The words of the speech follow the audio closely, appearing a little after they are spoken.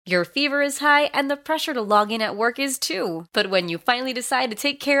Your fever is high and the pressure to log in at work is too. But when you finally decide to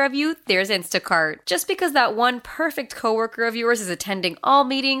take care of you, there's Instacart. Just because that one perfect coworker of yours is attending all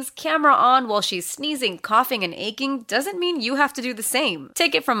meetings, camera on while she's sneezing, coughing, and aching, doesn't mean you have to do the same.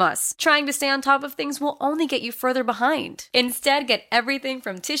 Take it from us. Trying to stay on top of things will only get you further behind. Instead, get everything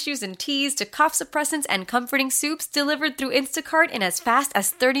from tissues and teas to cough suppressants and comforting soups delivered through Instacart in as fast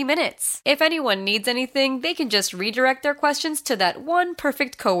as 30 minutes. If anyone needs anything, they can just redirect their questions to that one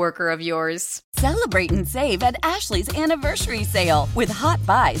perfect coworker of yours. Celebrate and save at Ashley's Anniversary Sale. With Hot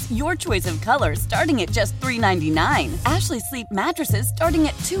Buys, your choice of colors starting at just $3.99. Ashley Sleep mattresses starting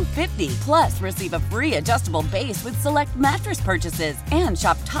at $2.50. Plus, receive a free adjustable base with select mattress purchases. And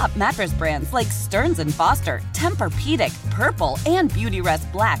shop top mattress brands like Stearns & Foster, Tempur-Pedic, Purple, and Beautyrest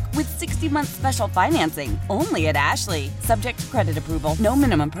Black with 60-month special financing. Only at Ashley. Subject to credit approval. No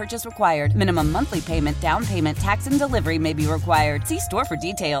minimum purchase required. Minimum monthly payment, down payment, tax, and delivery may be required. See store for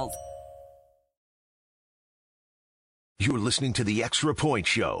details. You're listening to the Extra Point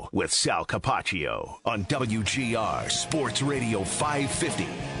Show with Sal Capaccio on WGR Sports Radio 550.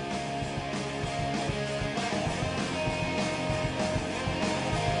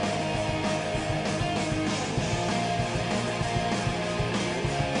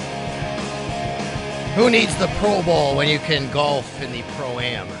 Who needs the Pro Bowl when you can golf in the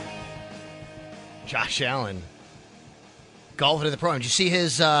Pro-Am? Josh Allen golfing in the Pro-Am. Did you see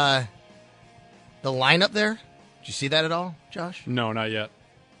his the lineup there? Did you see that at all, Josh? No, not yet.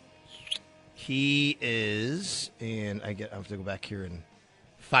 He is, and I have to go back here and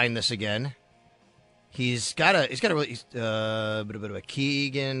find this again. He's got a bit of a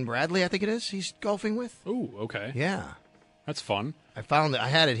Keegan Bradley, I think it is. He's golfing with. Ooh, okay. Yeah, that's fun. I found that I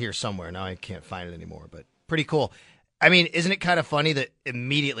had it here somewhere. Now I can't find it anymore, but pretty cool. I mean, isn't it kind of funny that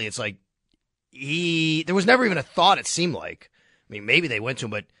immediately it's like there was never even a thought. It seemed like, I mean, maybe they went to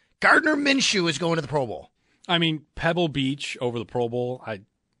him, but Gardner Minshew is going to the Pro Bowl. I mean, Pebble Beach over the Pro Bowl,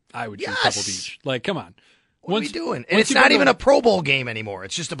 I would choose Pebble Beach. Like, come on. What are we doing? And it's not even a Pro Bowl game anymore.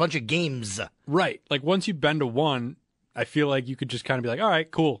 It's just a bunch of games. Right. Like, once you've been to one, I feel like you could just kind of be like, all right,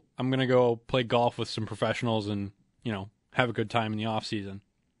 cool. I'm going to go play golf with some professionals and, have a good time in the offseason.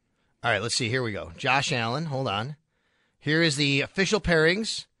 All right, let's see. Here we go. Josh Allen, hold on. Here is the official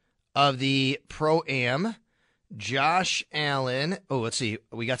pairings of the Pro-Am. Josh Allen. Oh, let's see.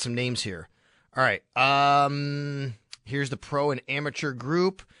 We got some names here. All right. Here's the pro and amateur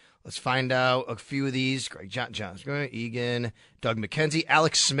group. Let's find out a few of these. Greg Johnson, Egan, Doug McKenzie,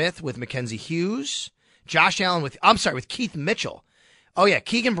 Alex Smith with Mackenzie Hughes, Josh Allen with Keith Mitchell. Oh, yeah,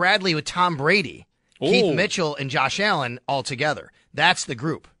 Keegan Bradley with Tom Brady. Ooh. Keith Mitchell and Josh Allen all together. That's the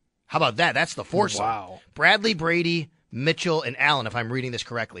group. How about that? That's the foursome. Wow. Bradley, Brady, Mitchell, and Allen, if I'm reading this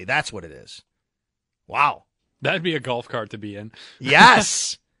correctly. That's what it is. Wow. That'd be a golf cart to be in.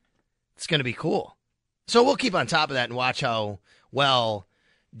 Yes. It's going to be cool. So we'll keep on top of that and watch how well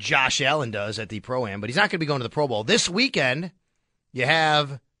Josh Allen does at the Pro-Am, but he's not going to be going to the Pro Bowl. This weekend, you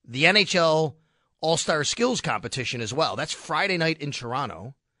have the NHL All Star Skills Competition as well. That's Friday night in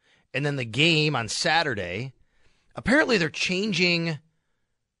Toronto. And then the game on Saturday. Apparently they're changing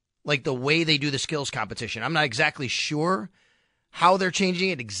like the way they do the skills competition. I'm not exactly sure how they're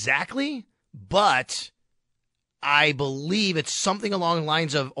changing it exactly, but I believe it's something along the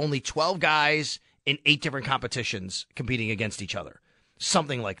lines of only 12 guys in 8 different competitions competing against each other.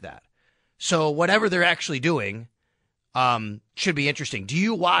 Something like that. So whatever they're actually doing should be interesting. Do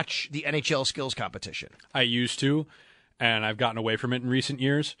you watch the NHL skills competition? I used to, and I've gotten away from it in recent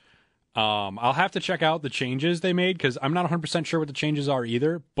years. I'll have to check out the changes they made because I'm not 100% sure what the changes are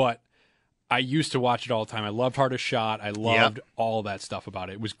either, but I used to watch it all the time. I loved Hardest Shot. I loved all that stuff about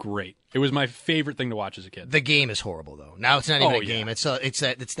it. It was great. It was my favorite thing to watch as a kid. The game is horrible, though. Now it's not even a game. It's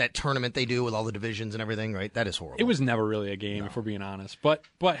that tournament they do with all the divisions and everything, right? That is horrible. It was never really a game, if we're being honest. But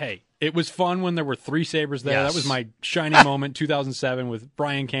hey, it was fun when there were 3 Sabres there. Yes. That was my shining moment, 2007, with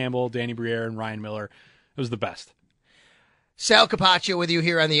Brian Campbell, Danny Briere, and Ryan Miller. It was the best. Sal Capaccio with you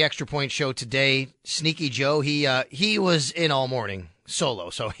here on the Extra Point Show today. Sneaky Joe, he was in all morning solo,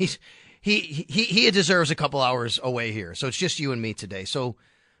 so he deserves a couple hours away here. So it's just you and me today. So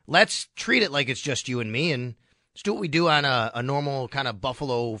let's treat it like it's just you and me, and let's do what we do on a normal kind of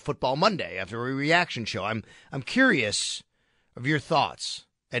Buffalo Football Monday after a reaction show. I'm curious of your thoughts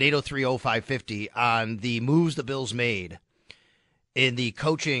at 803-0550 on the moves the Bills made in the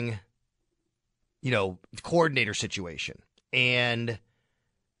coaching, coordinator situation. And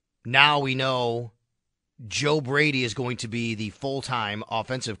now we know Joe Brady is going to be the full-time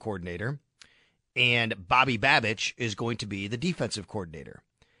offensive coordinator, and Bobby Babich is going to be the defensive coordinator.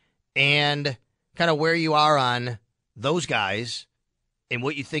 And kind of where you are on those guys and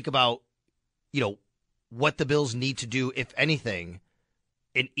what you think about, what the Bills need to do, if anything,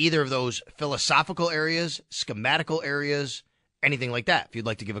 in either of those philosophical areas, schematical areas, anything like that, if you'd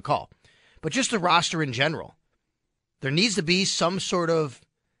like to give a call. But just the roster in general, there needs to be some sort of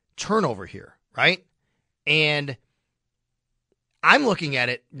turnover here, right? And I'm looking at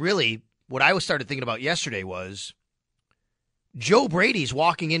it, really, what I started thinking about yesterday was Joe Brady's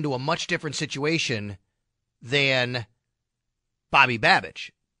walking into a much different situation than Bobby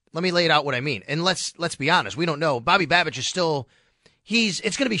Babich. Let me lay it out what I mean. And let's be honest, we don't know. Bobby Babich is still,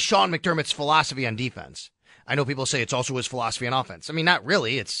 it's going to be Sean McDermott's philosophy on defense. I know people say it's also his philosophy on offense. I mean, not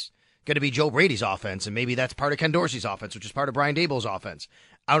really. It's going to be Joe Brady's offense, and maybe that's part of Ken Dorsey's offense, which is part of Brian Daboll's offense.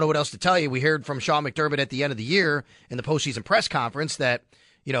 I don't know what else to tell you. We heard from Sean McDermott at the end of the year in the postseason press conference that,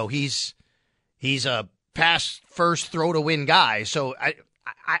 he's a pass first, throw to win guy. So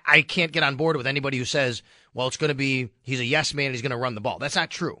I can't get on board with anybody who says, well, it's going to be, he's a yes man, he's going to run the ball. That's not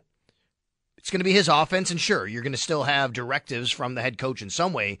true. It's going to be his offense, and sure, you're going to still have directives from the head coach in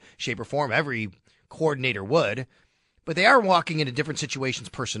some way, shape, or form. Every coordinator would. But they are walking into different situations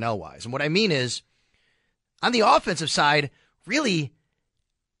personnel-wise. And what I mean is, on the offensive side, really,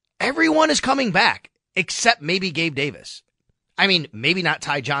 everyone is coming back, except maybe Gabe Davis. I mean, maybe not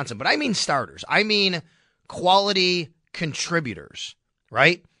Ty Johnson, but I mean starters. I mean quality contributors,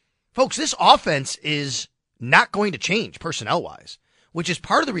 right? Folks, this offense is not going to change personnel-wise, which is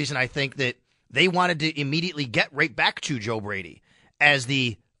part of the reason I think that they wanted to immediately get right back to Joe Brady as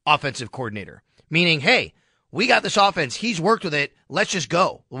the offensive coordinator. Meaning, hey, we got this offense. He's worked with it. Let's just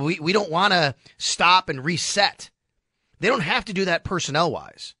go. We don't want to stop and reset. They don't have to do that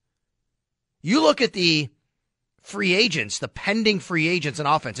personnel-wise. You look at the free agents, the pending free agents in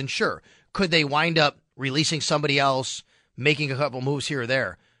offense, and sure, could they wind up releasing somebody else, making a couple moves here or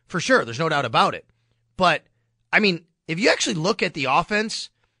there? For sure, there's no doubt about it. But, I mean, if you actually look at the offense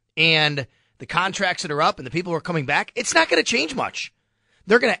and the contracts that are up and the people who are coming back, it's not going to change much.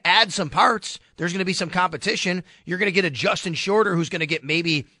 They're going to add some parts. There's going to be some competition. You're going to get a Justin Shorter who's going to get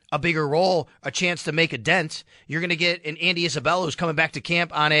maybe a bigger role, a chance to make a dent. You're going to get an Andy Isabella who's coming back to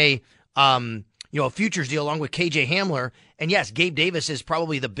camp on a futures deal along with KJ Hamler. And yes, Gabe Davis is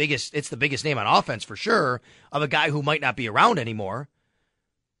probably the biggest name on offense for sure, of a guy who might not be around anymore.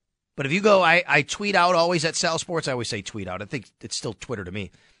 But if you go, I tweet out always at Sal Sports. I always say tweet out. I think it's still Twitter to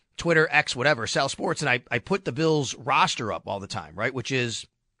me. Twitter, X, whatever, Sal Sports, and I put the Bills roster up all the time, right? Which is,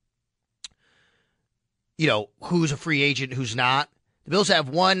 who's a free agent, who's not. The Bills have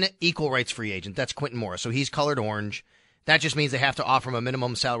one equal rights free agent. That's Quentin Morris. So he's colored orange. That just means they have to offer him a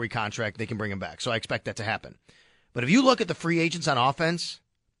minimum salary contract. They can bring him back. So I expect that to happen. But if you look at the free agents on offense,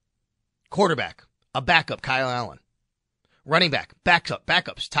 quarterback, a backup, Kyle Allen. Running back,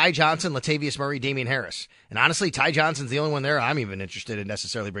 backups, Ty Johnson, Latavius Murray, Damian Harris. And honestly, Ty Johnson's the only one there I'm even interested in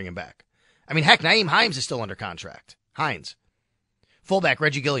necessarily bringing back. I mean, heck, Nyheim Hines is still under contract. Hines. Fullback,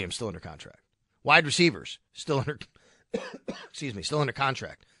 Reggie Gilliam, still under contract. Wide receivers, still under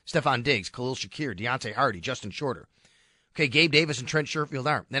contract. Stephon Diggs, Khalil Shakir, Deontay Hardy, Justin Shorter. Okay, Gabe Davis and Trent Sherfield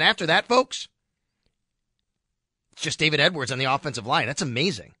aren't. Then after that, folks, it's just David Edwards on the offensive line. That's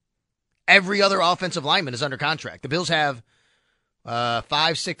amazing. Every other offensive lineman is under contract. The Bills have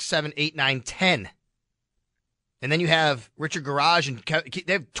 5, 6, 7, 8, 9, 10. And then you have Richard Garage and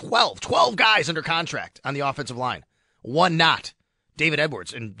they have 12 guys under contract on the offensive line. One not, David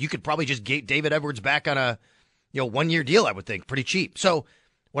Edwards. And you could probably just get David Edwards back on a 1-year deal, I would think, pretty cheap. So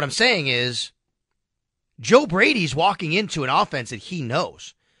what I'm saying is Joe Brady's walking into an offense that he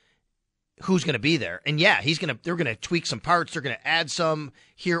knows who's going to be there. And yeah, they're going to tweak some parts. They're going to add some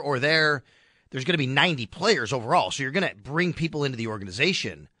here or there. There's going to be 90 players overall. So you're going to bring people into the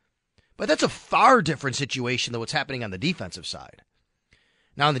organization. But that's a far different situation than what's happening on the defensive side.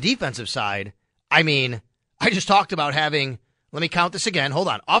 Now, on the defensive side, I mean, I just talked about having, let me count this again. Hold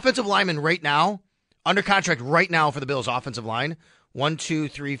on. Offensive lineman right now, under contract right now for the Bills offensive line. 1, 2,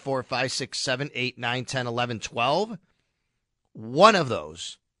 3, 4, 5, 6, 7, 8, 9, 10, 11, 12. One of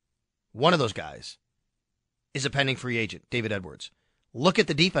those guys is a pending free agent, David Edwards. Look at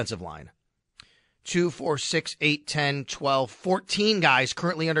the defensive line. 2, 4, 6, 8, 10, 12, 14 guys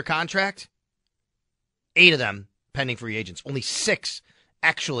currently under contract. 8 of them pending free agents. Only 6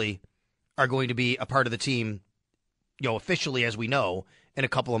 actually are going to be a part of the team, officially as we know, in a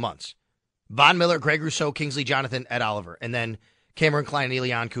couple of months. Von Miller, Greg Rousseau, Kingsley Jonathan, Ed Oliver, and then Cameron Klein and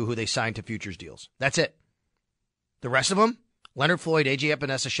Elianku, who they signed to futures deals. That's it. The rest of them, Leonard Floyd, A.J.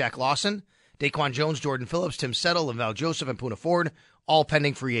 Epinesa, Shaq Lawson, Daquan Jones, Jordan Phillips, Tim Settle, and Val Joseph, and Poona Ford, all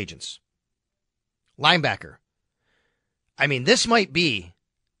pending free agents. Linebacker. I mean, this might be,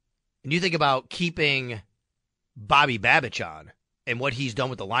 and you think about keeping Bobby Babich on, and what he's done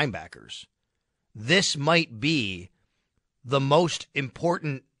with the linebackers, this might be the most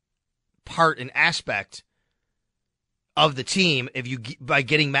important part and aspect of the team by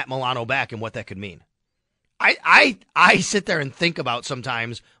getting Matt Milano back and what that could mean. I sit there and think about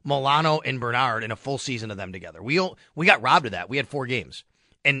sometimes Milano and Bernard in a full season of them together. We got robbed of that. We had 4 games.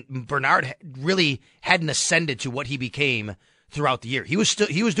 And Bernard really hadn't ascended to what he became throughout the year. He was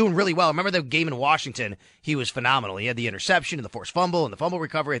doing really well. Remember the game in Washington? He was phenomenal. He had the interception and the forced fumble and the fumble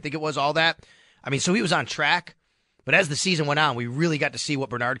recovery. I think it was all that. I mean, so he was on track. But as the season went on, we really got to see what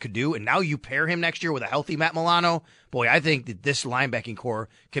Bernard could do. And now you pair him next year with a healthy Matt Milano. Boy, I think that this linebacking core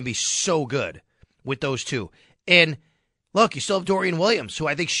can be so good with those two. And look, you still have Dorian Williams, who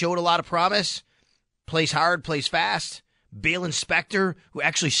I think showed a lot of promise, plays hard, plays fast. Balen Spector, who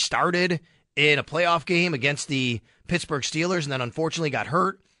actually started in a playoff game against the Pittsburgh Steelers and then unfortunately got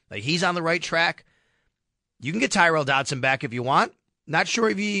hurt. Like, he's on the right track. You can get Tyrell Dodson back if you want. Not sure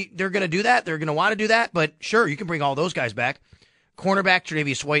if they're going to do that. They're going to want to do that, but sure, you can bring all those guys back. Cornerback,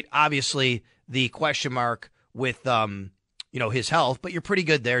 Tre'Davious White, obviously the question mark with his health, but you're pretty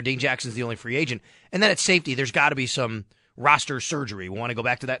good there. Dane Jackson's the only free agent. And then at safety, there's got to be some roster surgery. We want to go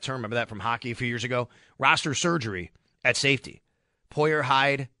back to that term. Remember that from hockey a few years ago? Roster surgery at safety. Poyer,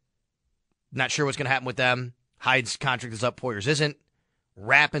 Hyde, not sure what's going to happen with them. Hyde's contract is up, Poyer's isn't.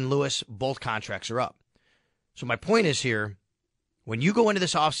 Rapp and Lewis, both contracts are up. So my point is here, when you go into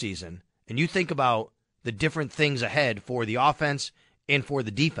this offseason and you think about the different things ahead for the offense and for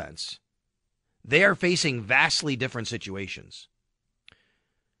the defense, they are facing vastly different situations.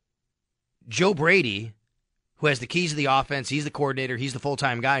 Joe Brady, who has the keys to the offense, he's the coordinator, he's the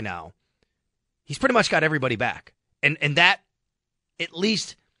full-time guy now, he's pretty much got everybody back. And that, at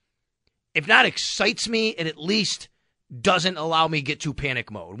least, if not excites me, it at least doesn't allow me to get to panic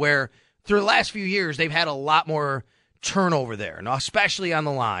mode, where through the last few years, they've had a lot more turnover there, and especially on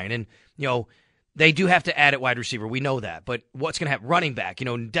the line. And, they do have to add at wide receiver. We know that. But what's going to happen? Running back,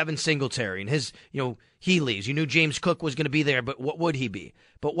 Devin Singletary and his, he leaves. You knew James Cook was going to be there, but what would he be?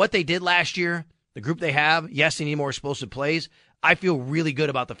 But what they did last year, the group they have, yes, they need more explosive plays. I feel really good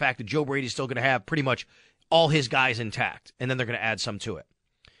about the fact that Joe Brady's still going to have pretty much all his guys intact, and then they're going to add some to it.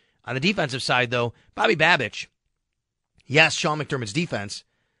 On the defensive side, though, Bobby Babich, yes, Sean McDermott's defense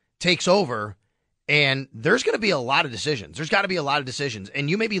takes over, and there's going to be a lot of decisions. There's got to be a lot of decisions, and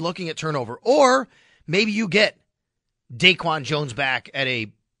you may be looking at turnover, or maybe you get Daquan Jones back at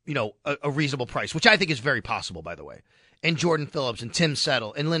a reasonable price, which I think is very possible, by the way. And Jordan Phillips and Tim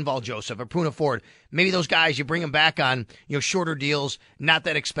Settle and Linval Joseph or Poona Ford. Maybe those guys, you bring them back on shorter deals, not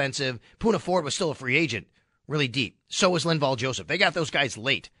that expensive. Poona Ford was still a free agent, really deep. So was Linval Joseph. They got those guys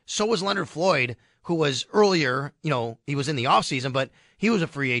late. So was Leonard Floyd, who was earlier, he was in the offseason, but he was a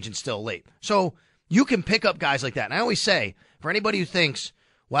free agent still late. So you can pick up guys like that. And I always say, for anybody who thinks,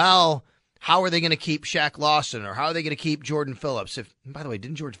 well, how are they going to keep Shaq Lawson or how are they going to keep Jordan Phillips? By the way,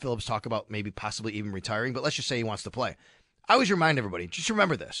 didn't George Phillips talk about maybe possibly even retiring? But let's just say he wants to play. I always remind everybody, just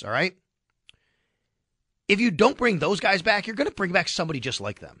remember this, all right? If you don't bring those guys back, you're going to bring back somebody just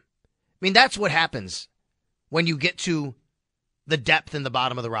like them. I mean, that's what happens when you get to the depth in the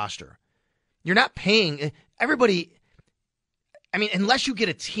bottom of the roster. You're not paying everybody. I mean, unless you get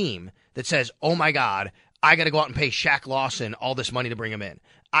a team that says, oh my God, I got to go out and pay Shaq Lawson all this money to bring him in.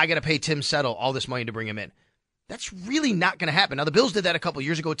 I got to pay Tim Settle all this money to bring him in. That's really not going to happen. Now, the Bills did that a couple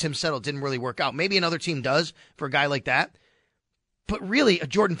years ago. Tim Settle didn't really work out. Maybe another team does for a guy like that. But really,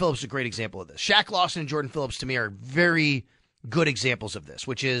 Jordan Phillips is a great example of this. Shaq Lawson and Jordan Phillips, to me, are very good examples of this,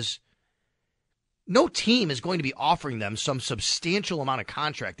 which is no team is going to be offering them some substantial amount of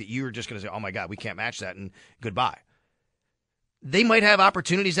contract that you're just going to say, oh my God, we can't match that and goodbye. They might have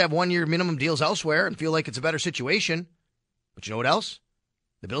opportunities to have 1-year minimum deals elsewhere and feel like it's a better situation. But you know what else?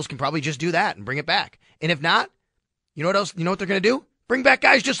 The Bills can probably just do that and bring it back. And if not, you know what else? You know what they're going to do? Bring back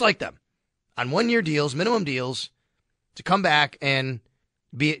guys just like them on 1-year deals, minimum deals, to come back and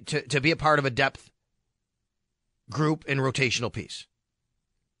be a part of a depth group and rotational piece.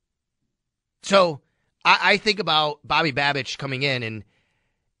 So I think about Bobby Babich coming in, and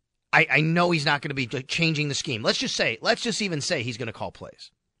I know he's not going to be changing the scheme. Let's just even say he's going to call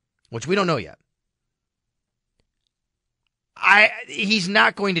plays, which we don't know yet. He's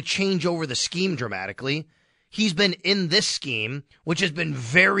not going to change over the scheme dramatically. He's been in this scheme, which has been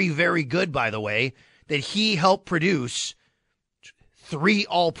very, very good, by the way, that he helped produce 3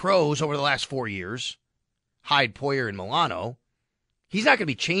 All-Pros over the last 4 years, Hyde, Poyer, and Milano. He's not going to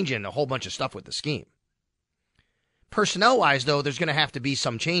be changing a whole bunch of stuff with the scheme. Personnel-wise, though, there's going to have to be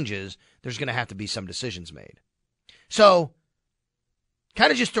some changes. There's going to have to be some decisions made. So,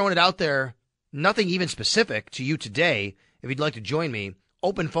 kind of just throwing it out there, nothing even specific to you today. if you'd like to join me,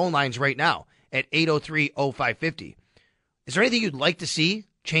 open phone lines right now at 803-0550. Is there anything you'd like to see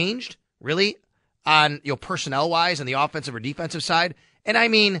changed, really, on personnel-wise on the offensive or defensive side? And I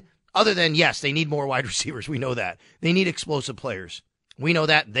mean, other than, yes, they need more wide receivers. We know that. They need explosive players. We know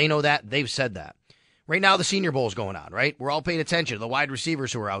that. They know that. They've said that. Right now, the Senior Bowl is going on, right? We're all paying attention to the wide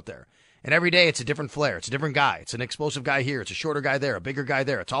receivers who are out there. And every day, it's a different flair. It's a different guy. It's an explosive guy here. It's a shorter guy there, a bigger guy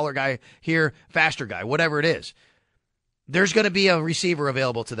there, a taller guy here, faster guy, whatever it is. There's going to be a receiver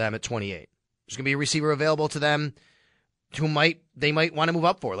available to them at 28. There's going to be a receiver available to them who they might want to move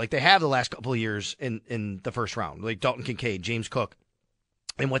up for, like they have the last couple of years in the first round, like Dalton Kincaid, James Cook,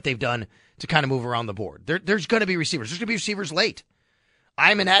 and what they've done to kind of move around the board. There's going to be receivers. There's going to be receivers late.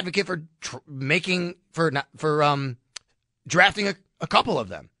 I'm an advocate for drafting a couple of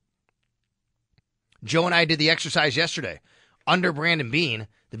them. Joe and I did the exercise yesterday. Under Brandon Beane,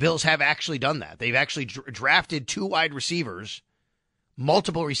 the Bills have actually done that. They've actually drafted 2 wide receivers,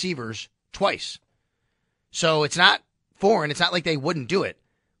 multiple receivers, twice. So it's not foreign. It's not like they wouldn't do it.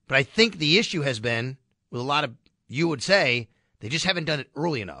 But I think the issue has been, with a lot of, you would say, they just haven't done it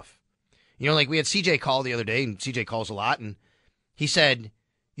early enough. Like we had CJ call the other day, and CJ calls a lot, and he said,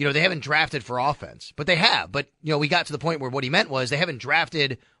 they haven't drafted for offense. But they have. But, we got to the point where what he meant was they haven't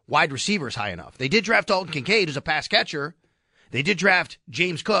drafted wide receivers high enough. They did draft Dalton Kincaid, who's a pass catcher. They did draft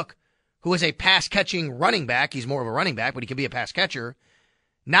James Cook, who is a pass-catching running back. He's more of a running back, but he can be a pass catcher.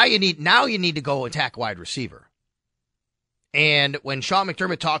 Now you need to go attack wide receiver. And when Sean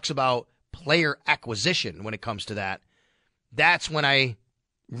McDermott talks about player acquisition when it comes to that, that's when I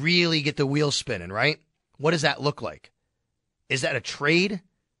really get the wheels spinning, right? What does that look like? Is that a trade?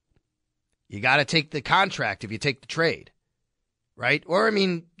 You got to take the contract if you take the trade, right? Or,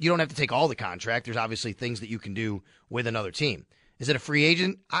 you don't have to take all the contract. There's obviously things that you can do with another team. Is it a free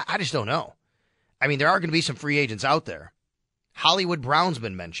agent? I just don't know. There are going to be some free agents out there. Hollywood Brown's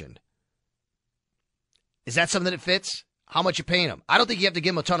been mentioned. Is that something that fits? How much you paying him? I don't think you have to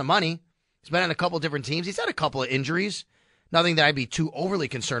give him a ton of money. He's been on a couple different teams. He's had a couple of injuries. Nothing that I'd be too overly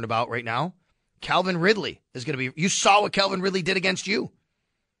concerned about right now. Calvin Ridley is going to be... You saw what Calvin Ridley did against you.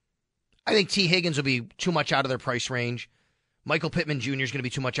 I think T. Higgins will be too much out of their price range. Michael Pittman Jr. is going to be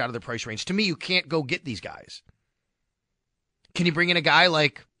too much out of their price range. To me, you can't go get these guys. Can you bring in a guy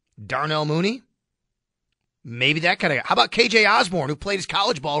like Darnell Mooney? Maybe that kind of guy. How about KJ Osborne, who played his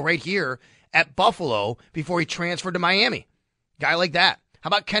college ball right here at Buffalo before he transferred to Miami? Guy like that. How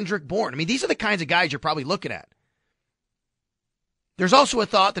about Kendrick Bourne? These are the kinds of guys you're probably looking at. There's also a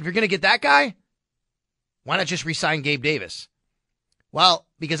thought that if you're going to get that guy, why not just re-sign Gabe Davis? Well,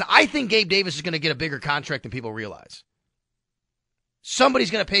 because I think Gabe Davis is going to get a bigger contract than people realize. Somebody's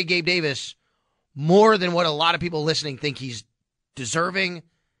going to pay Gabe Davis more than what a lot of people listening think he's deserving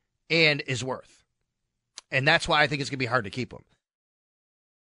and is worth. And that's why I think it's going to be hard to keep him.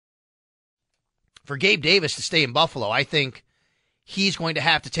 For Gabe Davis to stay in Buffalo, I think he's going to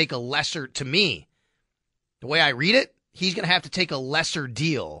have to take a lesser, to me, the way I read it, he's going to have to take a lesser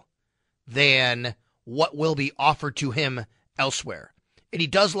deal than what will be offered to him elsewhere. And he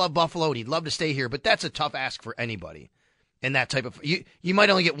does love Buffalo, and he'd love to stay here, but that's a tough ask for anybody. And that type of, you might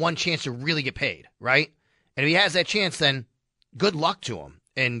only get one chance to really get paid, right? And if he has that chance, then good luck to him,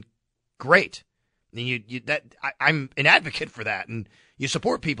 and great. And I'm an advocate for that, and you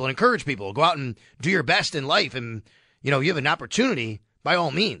support people and encourage people. Go out and do your best in life, and you have an opportunity by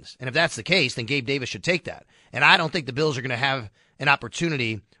all means. And if that's the case, then Gabe Davis should take that. And I don't think the Bills are going to have an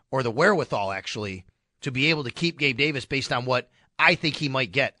opportunity or the wherewithal, actually, to be able to keep Gabe Davis based on what I think he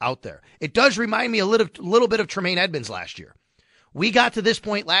might get out there. It does remind me a little bit of Tremaine Edmonds last year. We got to this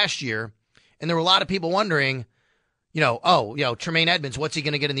point last year, and there were a lot of people wondering, Tremaine Edmonds, what's he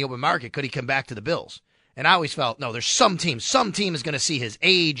going to get in the open market? Could he come back to the Bills? And I always felt, no, there's some team is going to see his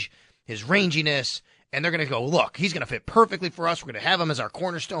age, his ranginess, and they're going to go, look, he's going to fit perfectly for us. We're going to have him as our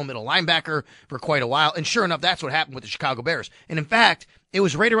cornerstone middle linebacker for quite a while. And sure enough, that's what happened with the Chicago Bears. And in fact, it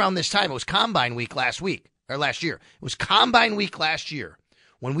was right around this time. It was Combine Week last year. It was Combine Week last year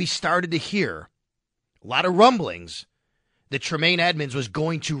when we started to hear a lot of rumblings that Tremaine Edmonds was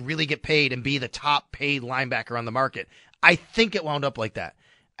going to really get paid and be the top paid linebacker on the market. I think it wound up like that.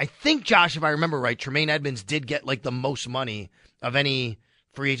 I think, Josh, if I remember right, Tremaine Edmonds did get like the most money of any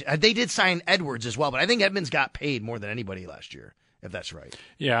free agent. They did sign Edwards as well, but I think Edmonds got paid more than anybody last year, if that's right.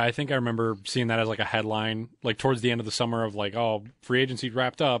 Yeah, I think I remember seeing that as like a headline, like towards the end of the summer of like, oh, free agency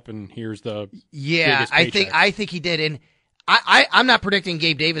wrapped up, and here's the biggest paycheck. I think he did, and I'm not predicting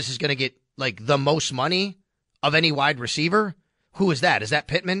Gabe Davis is going to get like the most money of any wide receiver. Who is that? Is that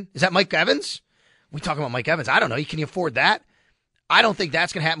Pittman? Is that Mike Evans? We talking about Mike Evans. I don't know. Can you afford that? I don't think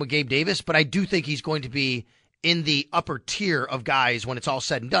that's going to happen with Gabe Davis, but I do think he's going to be in the upper tier of guys when it's all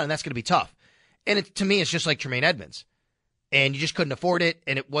said and done, and that's going to be tough. And to me, it's just like Tremaine Edmonds. And you just couldn't afford it,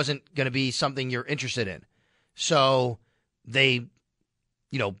 and it wasn't going to be something you're interested in. So they,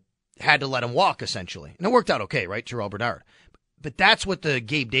 had to let him walk, essentially. And it worked out okay, right, Terrell Bernard? But that's what the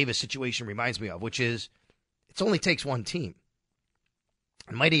Gabe Davis situation reminds me of, which is it only takes one team.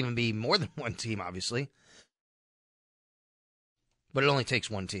 It might even be more than one team, obviously. But it only takes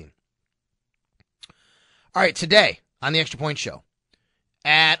one team. All right, today on the Extra Point Show,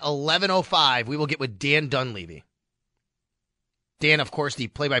 at 11:05, we will get with Dan Dunleavy. Dan, of course, the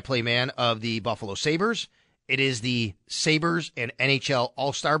play-by-play man of the Buffalo Sabres. It is the Sabres and NHL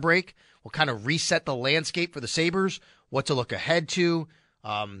All Star break. We'll kind of reset the landscape for the Sabres, what to look ahead to,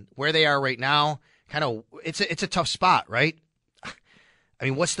 where they are right now. It's a tough spot, right? I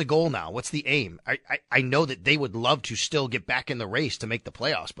mean, what's the goal now? What's the aim? I know that they would love to still get back in the race to make the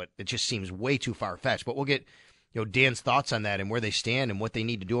playoffs, but it just seems way too far-fetched. But we'll get Dan's thoughts on that and where they stand and what they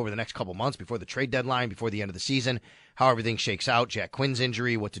need to do over the next couple months before the trade deadline, before the end of the season, how everything shakes out, Jack Quinn's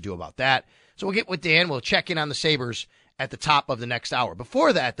injury, what to do about that. So we'll get with Dan. We'll check in on the Sabres at the top of the next hour.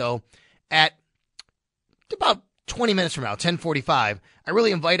 Before that, though, at about 20 minutes from now, 10:45, I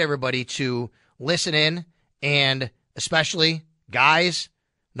really invite everybody to listen in, and especially guys,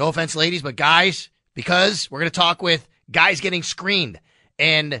 no offense, ladies, but guys, because we're going to talk with guys getting screened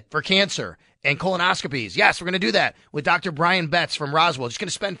and for cancer and colonoscopies. Yes, we're going to do that with Dr. Brian Betts from Roswell. Just going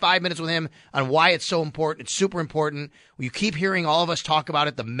to spend 5 minutes with him on why it's so important. It's super important. You keep hearing all of us talk about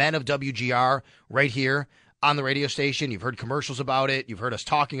it, the men of WGR right here on the radio station. You've heard commercials about it. You've heard us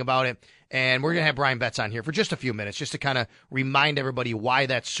talking about it. And we're going to have Brian Betts on here for just a few minutes, just to kind of remind everybody why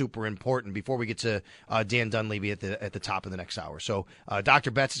that's super important before we get to Dan Dunleavy at the top of the next hour. So Dr.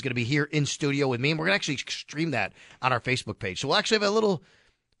 Betts is going to be here in studio with me, and we're going to actually stream that on our Facebook page. So we'll actually have a little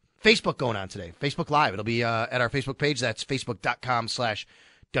Facebook going on today, Facebook Live. It'll be at our Facebook page. That's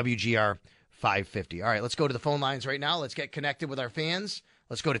facebook.com/WGR550. All right, let's go to the phone lines right now. Let's get connected with our fans.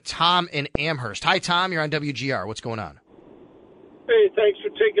 Let's go to Tom in Amherst. Hi, Tom. You're on WGR. What's going on? Hey, thanks for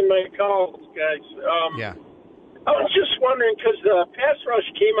taking my call, guys. Yeah. I was just wondering, because the pass rush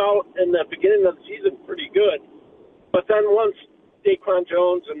came out in the beginning of the season pretty good, but then once Daquan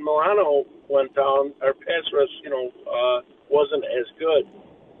Jones and Milano went down, our pass rush, wasn't as good.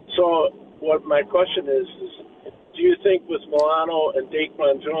 So what my question is do you think with Milano and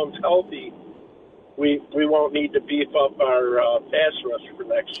Daquan Jones healthy, we won't need to beef up our pass rush for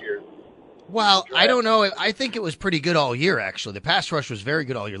next year? Well, I don't know. I think it was pretty good all year, actually. The pass rush was very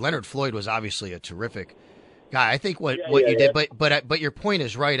good all year. Leonard Floyd was obviously a terrific guy. I think what you did, but your point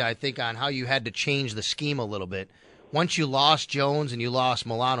is right, I think, on how you had to change the scheme a little bit. Once you lost Jones and you lost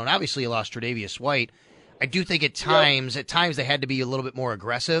Milano, and obviously you lost Tre'Davious White, I do think at times they had to be a little bit more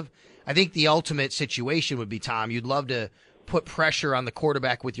aggressive. I think the ultimate situation would be, Tom, you'd love to put pressure on the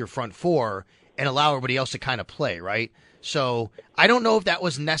quarterback with your front four and allow everybody else to kind of play, right? So I don't know if that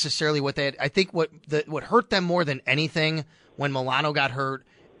was necessarily what they had. I think what hurt them more than anything when Milano got hurt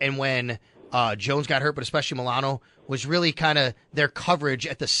and when Jones got hurt, but especially Milano, was really kind of their coverage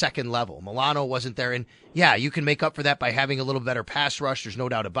at the second level. Milano wasn't there. And, yeah, you can make up for that by having a little better pass rush. There's no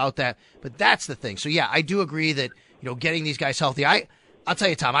doubt about that. But that's the thing. So, yeah, I do agree that, getting these guys healthy. I'll tell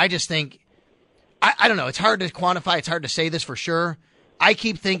you, Tom, I just think I don't know. It's hard to quantify. It's hard to say this for sure. I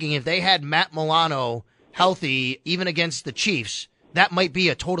keep thinking if they had Matt Milano healthy, even against the Chiefs, that might be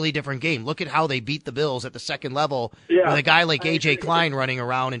a totally different game. Look at how they beat the Bills at the second level with a guy like A.J. Klein running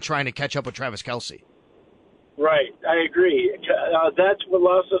around and trying to catch up with Travis Kelce. Right, I agree. That's what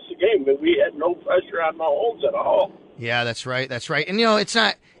lost us the game. We had no pressure on Mahomes at all. Yeah, that's right. That's right. And,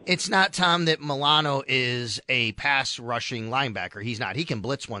 it's not, Tom, that Milano is a pass rushing linebacker. He's not. He can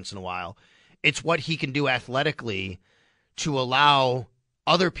blitz once in a while. It's what he can do athletically to allow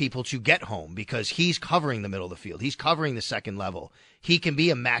other people to get home because he's covering the middle of the field. He's covering the second level. He can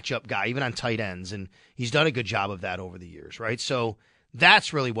be a matchup guy, even on tight ends, and he's done a good job of that over the years, right? So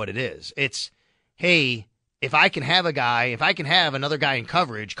that's really what it is. It's, hey, if I can have another guy in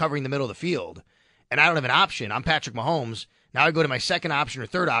coverage covering the middle of the field, and I don't have an option, I'm Patrick Mahomes, now I go to my second option or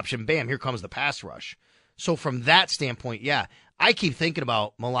third option, bam, here comes the pass rush. So from that standpoint, yeah, I keep thinking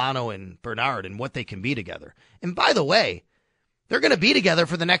about Milano and Bernard and what they can be together. And by the way, they're going to be together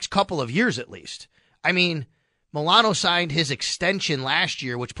for the next couple of years at least. I mean, Milano signed his extension last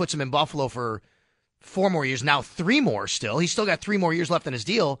year, which puts him in Buffalo for 4 more years, now 3 more still. He's still got 3 more years left in his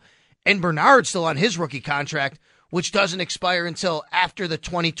deal. And Bernard's still on his rookie contract, which doesn't expire until after the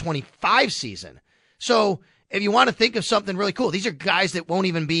 2025 season. So if you want to think of something really cool, these are guys that won't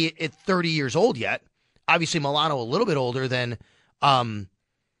even be at 30 years old yet. Obviously, Milano a little bit older than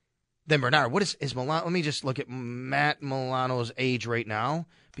than Bernard. What is Milano? Let me just look at Matt Milano's age right now,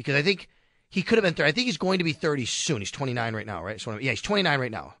 because I think he could have been 30. I think he's going to be 30 soon. He's 29 right now, right? So, yeah, he's 29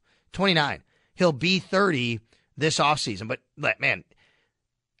 right now. 29. He'll be 30 this offseason. But, man,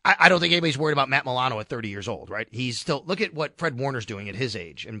 I don't think anybody's worried about Matt Milano at 30 years old, right? He's still, look at what Fred Warner's doing at his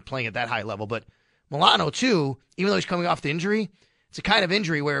age and playing at that high level. But Milano, too, even though he's coming off the injury, it's a kind of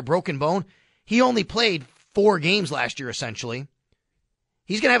injury where a broken bone. He only played 4 games last year, essentially.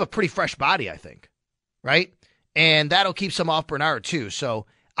 He's going to have a pretty fresh body, I think, right? And that'll keep some off Bernard, too. So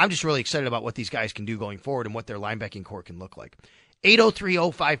I'm just really excited about what these guys can do going forward and what their linebacking core can look like.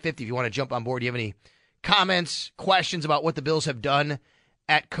 803-0550 if you want to jump on board. Do you have any comments, questions about what the Bills have done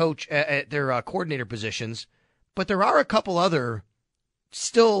at their coordinator positions? But there are a couple other,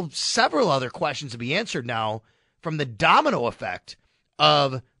 still several other questions to be answered now from the domino effect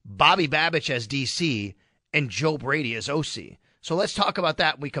of Bobby Babich as DC and Joe Brady as OC. So let's talk about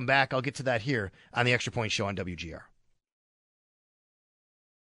that when we come back. I'll get to that here on the Extra Point Show on WGR.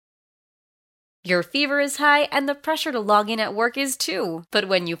 Your fever is high and the pressure to log in at work is too. But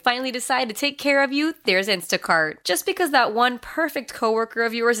when you finally decide to take care of you, there's Instacart. Just because that one perfect coworker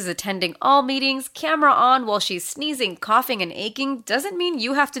of yours is attending all meetings, camera on while she's sneezing, coughing, and aching, doesn't mean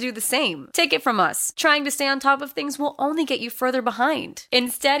you have to do the same. Take it from us. Trying to stay on top of things will only get you further behind.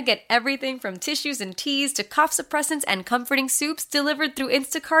 Instead, get everything from tissues and teas to cough suppressants and comforting soups delivered through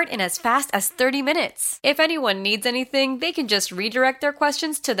Instacart in as fast as 30 minutes. If anyone needs anything, they can just redirect their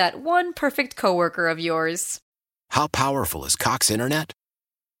questions to that one perfect coworker of yours. How powerful is Cox Internet?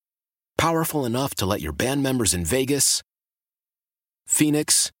 Powerful enough to let your band members in Vegas,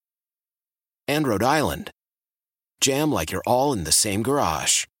 Phoenix, and Rhode Island jam like you're all in the same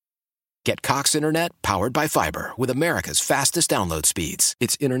garage. Get Cox Internet powered by fiber with America's fastest download speeds.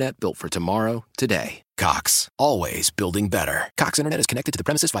 It's internet built for tomorrow, today. Cox, always building better. Cox Internet is connected to the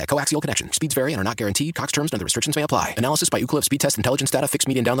premises via coaxial connection. Speeds vary and are not guaranteed. Cox terms and other restrictions may apply. Analysis by Ookla Speed Test Intelligence Data. Fixed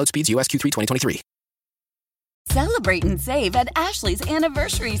median download speeds. US Q3 2023. Celebrate and save at Ashley's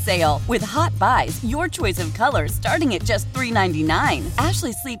Anniversary Sale. With Hot Buys, your choice of colors starting at just $3.99.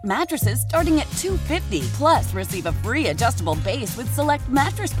 Ashley Sleep mattresses starting at $2.50. Plus, receive a free adjustable base with select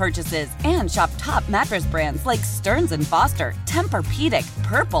mattress purchases. And shop top mattress brands like Stearns & Foster, Tempur-Pedic,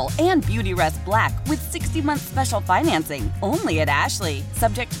 Purple, and Beautyrest Black with 60-month special financing. Only at Ashley.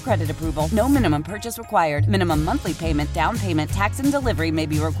 Subject to credit approval. No minimum purchase required. Minimum monthly payment, down payment, tax, and delivery may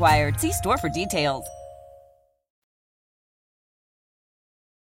be required. See store for details.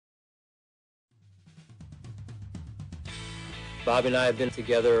 Bobby and I have been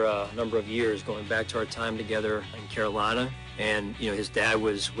together a number of years, going back to our time together in Carolina. And, his dad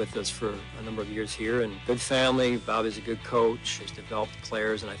was with us for a number of years here. And good family. Bobby's a good coach. He's developed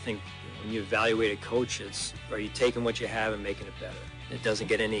players. And I think when you evaluate a coach, are you taking what you have and making it better? It doesn't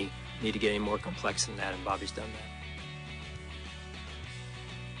need to get any more complex than that, and Bobby's done that.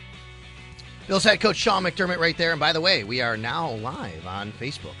 Bills head coach Sean McDermott right there. And by the way, we are now live on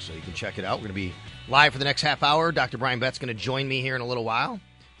Facebook, so you can check it out. We're going to be live for the next half hour. Dr. Brian Bett's going to join me here in a little while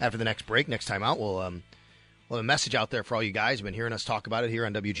after the next break. Next time out, we'll have a message out there for all you guys who've been hearing us talk about it here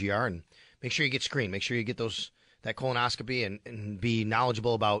on WGR. And make sure you get screened. Make sure you get that colonoscopy and be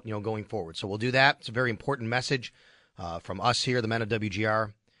knowledgeable about going forward. So we'll do that. It's a very important message from us here, the men of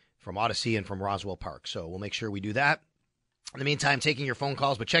WGR, from Odyssey and from Roswell Park. So we'll make sure we do that. In the meantime, taking your phone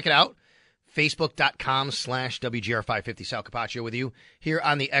calls, but check it out. Facebook.com/WGR550. Sal Capaccio with you here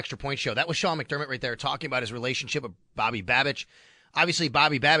on the Extra Point Show. That was Sean McDermott right there talking about his relationship with Bobby Babich. Obviously,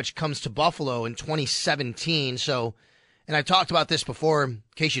 Bobby Babich comes to Buffalo in 2017. So, and I've talked about this before, in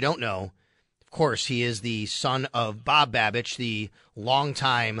case you don't know. Of course, he is the son of Bob Babich, the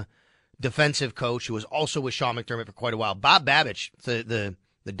longtime defensive coach who was also with Sean McDermott for quite a while. Bob Babich, the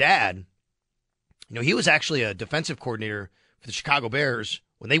dad, he was actually a defensive coordinator for the Chicago Bears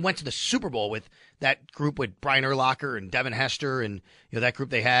when they went to the Super Bowl with that group with Brian Urlacher and Devin Hester and that group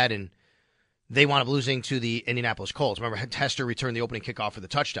they had, and they wound up losing to the Indianapolis Colts. Remember, Hester returned the opening kickoff for the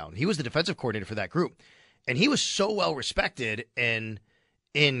touchdown. He was the defensive coordinator for that group, and he was so well respected in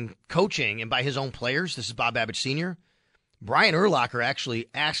coaching and by his own players. This is Bob Babich Sr. Brian Urlacher actually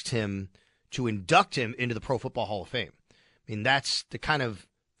asked him to induct him into the Pro Football Hall of Fame. I mean, that's the kind of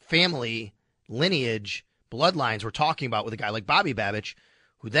family lineage, bloodlines we're talking about with a guy like Bobby Babich,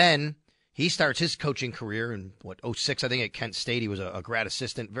 who then he starts his coaching career in, 2006, I think, at Kent State. He was a grad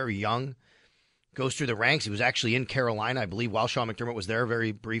assistant, very young, goes through the ranks. He was actually in Carolina, I believe, while Sean McDermott was there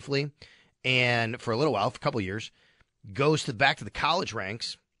very briefly, and for a little while, for a couple of years, goes back to the college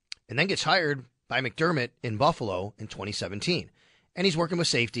ranks, and then gets hired by McDermott in Buffalo in 2017. And he's working with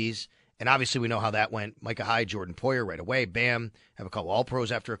safeties, And obviously we know how that went. Micah Hyde, Jordan Poyer right away. Bam. Have a couple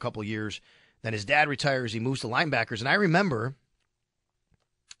All-Pros after a couple years. Then his dad retires. He moves to linebackers. And I remember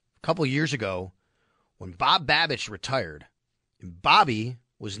a couple years ago when Bob Babich retired, Bobby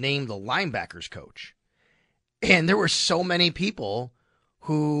was named the linebackers coach. And there were so many people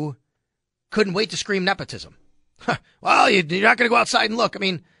who couldn't wait to scream nepotism. Well, you're not going to go outside and look. I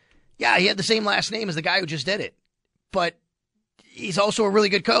mean, yeah, he had the same last name as the guy who just did it. But he's also a really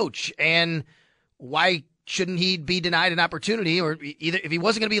good coach. And why shouldn't he be denied an opportunity? Or either if he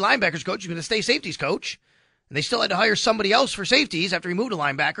wasn't going to be linebackers coach, he was going to stay safeties coach. And they still had to hire somebody else for safeties after he moved to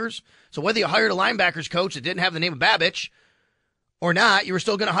linebackers. So whether you hired a linebackers coach that didn't have the name of Babich or not, you were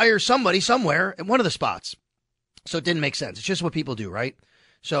still going to hire somebody somewhere at one of the spots. So it didn't make sense. It's just what people do, right?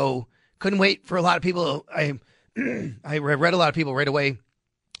 So couldn't wait for a lot of people. I read a lot of people right away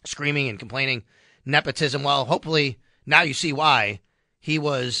screaming and complaining nepotism. Well, hopefully now you see why he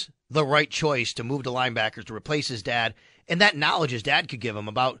was the right choice to move to linebackers to replace his dad, and that knowledge his dad could give him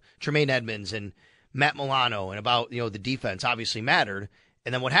about Tremaine Edmonds and Matt Milano and about, the defense obviously mattered.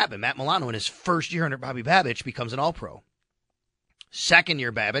 And then what happened? Matt Milano in his first year under Bobby Babich becomes an All-Pro. Second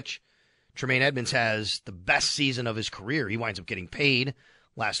year Babich, Tremaine Edmonds has the best season of his career. He winds up getting paid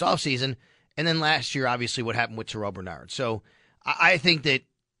last offseason. And then last year, obviously, what happened with Terrell Bernard. So I think that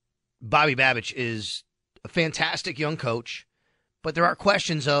Bobby Babich is a fantastic young coach, but there are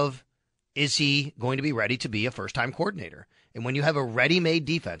questions of, is he going to be ready to be a first-time coordinator? And when you have a ready-made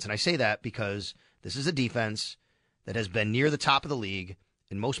defense, and I say that because this is a defense that has been near the top of the league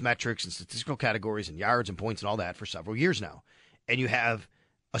in most metrics and statistical categories and yards and points and all that for several years now. And you have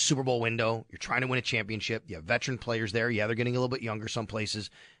a Super Bowl window. You're trying to win a championship. You have veteran players there. Yeah, they're getting a little bit younger some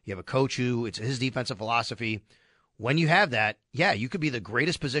places. You have a coach who, it's his defensive philosophy. When you have that, yeah, you could be the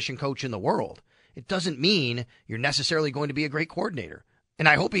greatest position coach in the world. It doesn't mean you're necessarily going to be a great coordinator. And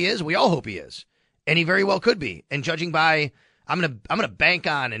I hope he is. We all hope he is. And he very well could be. And judging by, I'm gonna bank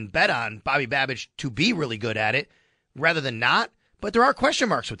on and bet on Bobby Babich to be really good at it rather than not. But there are question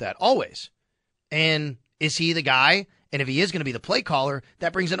marks with that, always. And is he the guy? And if he is going to be the play caller,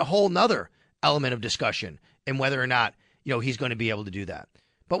 that brings in a whole nother element of discussion and whether or not, he's going to be able to do that.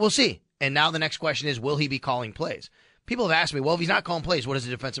 But we'll see. And now the next question is, will he be calling plays? People have asked me, well, if he's not calling plays, what does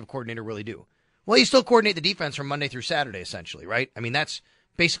the defensive coordinator really do? Well, you still coordinate the defense from Monday through Saturday, essentially, right? I mean, that's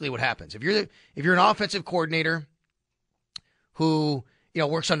basically what happens. If you're an offensive coordinator who,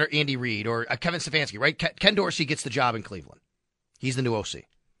 works under Andy Reid or Kevin Stefanski, right? Ken Dorsey gets the job in Cleveland. He's the new OC.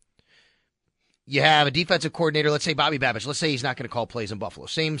 You have a defensive coordinator, let's say Bobby Babich. Let's say he's not going to call plays in Buffalo.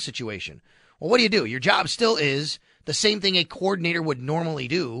 Same situation. Well, what do? Your job still is the same thing a coordinator would normally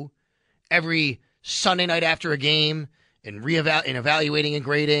do every Sunday night after a game and evaluating and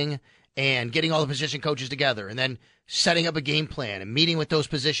grading and getting all the position coaches together and then setting up a game plan and meeting with those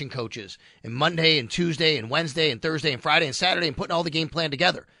position coaches and Monday and Tuesday and Wednesday and Thursday and Friday and Saturday and putting all the game plan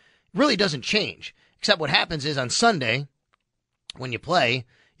together. It really doesn't change, except what happens is on Sunday when you play,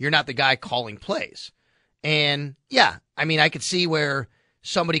 you're not the guy calling plays. And, yeah, I mean, I could see where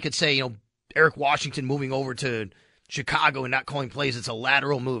somebody could say, Eric Washington moving over to Chicago and not calling plays, it's a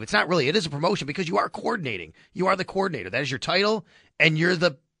lateral move. It's not really. It is a promotion because you are coordinating. You are the coordinator. That is your title, and you're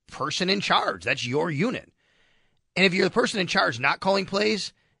the person in charge. That's your unit. And if you're the person in charge not calling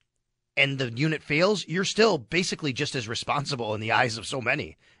plays and the unit fails, you're still basically just as responsible in the eyes of so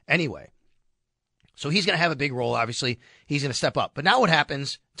many anyway. So he's going to have a big role, obviously. He's going to step up. But now what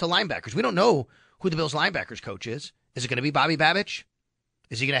happens to linebackers? We don't know who the Bills' linebackers coach is. Is it going to be Bobby Babich?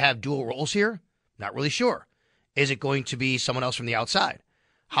 Is he going to have dual roles here? Not really sure. Is it going to be someone else from the outside?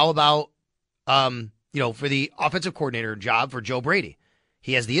 How about, for the offensive coordinator job for Joe Brady?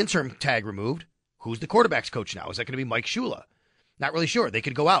 He has the interim tag removed. Who's the quarterback's coach now? Is that going to be Mike Shula? Not really sure. They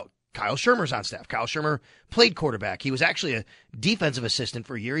could go out. Kyle Shermer's on staff. Kyle Shermer played quarterback. He was actually a defensive assistant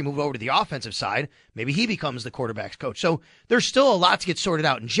for a year. He moved over to the offensive side. Maybe he becomes the quarterback's coach. So there's still a lot to get sorted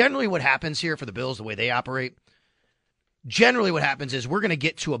out. And generally what happens here for the Bills, the way they operate, generally what happens is we're going to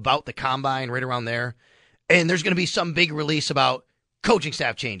get to about the combine right around there. And there's going to be some big release about coaching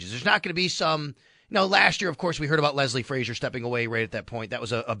staff changes. There's not going to be some, last year, of course, we heard about Leslie Frazier stepping away right at that point. That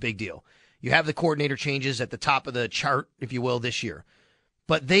was a big deal. You have the coordinator changes at the top of the chart, if you will, this year.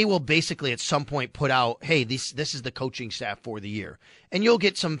 But they will basically at some point put out, hey, this is the coaching staff for the year. And you'll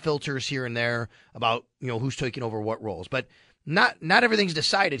get some filters here and there about, who's taking over what roles. But not everything's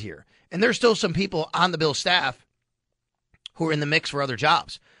decided here. And there's still some people on the Bills staff who are in the mix for other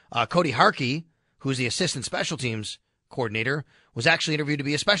jobs. Cody Harkey, who's the assistant special teams coordinator, was actually interviewed to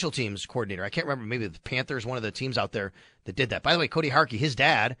be a special teams coordinator. I can't remember, maybe the Panthers, one of the teams out there that did that. By the way, Cody Harkey, his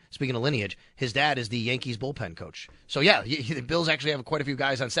dad, speaking of lineage, his dad is the Yankees bullpen coach. So, yeah, the Bills actually have quite a few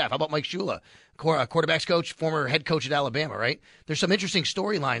guys on staff. How about Mike Shula, quarterbacks coach, former head coach at Alabama, right? There's some interesting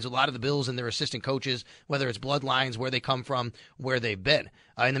storylines with a lot of the Bills and their assistant coaches, whether it's bloodlines, where they come from, where they've been.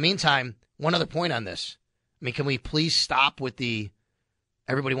 In the meantime, one other point on this. I mean, can we please stop with the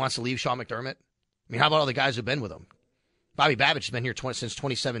everybody wants to leave Sean McDermott? I mean, how about all the guys who've been with him? Bobby Babbitt has been here since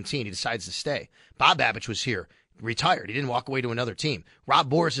 2017. He decides to stay. Bob Babbitt was here, retired. He didn't walk away to another team. Rob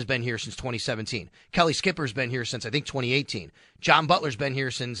Boris has been here since 2017. Kelly Skipper's been here since, I think, 2018. John Butler's been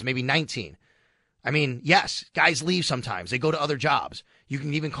here since maybe 19. I mean, yes, guys leave sometimes. They go to other jobs. You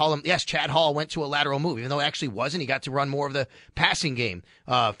can even call them, yes, Chad Hall went to a lateral move, even though it actually wasn't. He got to run more of the passing game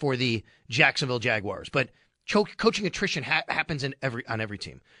for the Jacksonville Jaguars. But coaching attrition happens on every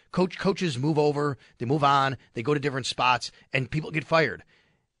team. Coaches move over, they move on, they go to different spots, and people get fired.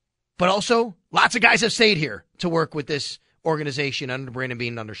 But also, lots of guys have stayed here to work with this organization under Brandon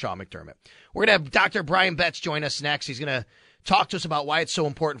Beane and under Sean McDermott. We're going to have Dr. Brian Betts join us next. He's going to talk to us about why it's so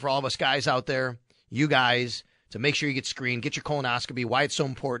important for all of us guys out there, you guys, to make sure you get screened, get your colonoscopy, why it's so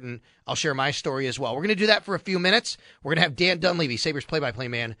important. I'll share my story as well. We're going to do that for a few minutes. We're going to have Dan Dunleavy, Sabres play-by-play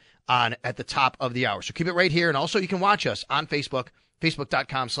man, on at the top of the hour. So keep it right here. And also you can watch us on Facebook,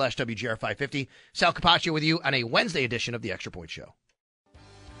 facebook.com/WGR550. Sal Capaccio with you on a Wednesday edition of the Extra Point Show.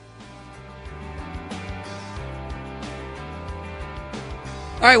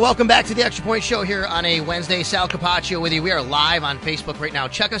 All right, welcome back to the Extra Point Show here on a Wednesday. Sal Capaccio with you. We are live on Facebook right now.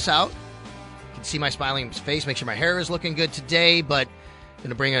 Check us out. You can see my smiling face. Make sure my hair is looking good today, but going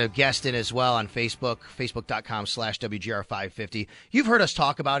to bring a guest in as well on Facebook, facebook.com/WGR550. You've heard us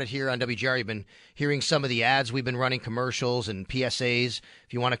talk about it here on WGR. You've been hearing some of the ads. We've been running commercials and PSAs,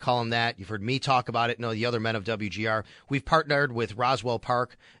 if you want to call them that. You've heard me talk about it. No, the other men of WGR. We've partnered with Roswell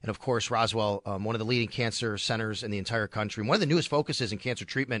Park, and of course, Roswell, one of the leading cancer centers in the entire country. One of the newest focuses in cancer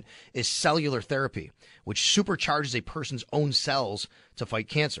treatment is cellular therapy, which supercharges a person's own cells to fight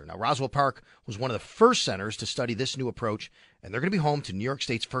cancer. Now, Roswell Park was one of the first centers to study this new approach, and they're going to be home to New York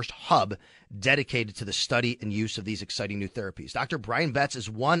State's first hub dedicated to the study and use of these exciting new therapies. Dr. Brian Betts is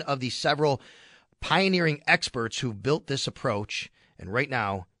one of the several pioneering experts who built this approach, and right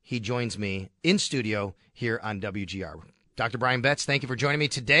now he joins me in studio here on WGR. Dr. Brian Betts, thank you for joining me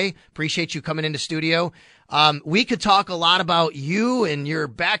today. Appreciate you coming into studio. We could talk a lot about you and your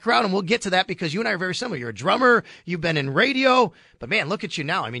background, and we'll get to that because you and I are very similar. You're a drummer. You've been in radio. But, man, look at you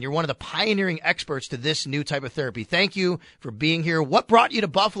now. I mean, you're one of the pioneering experts to this new type of therapy. Thank you for being here. What brought you to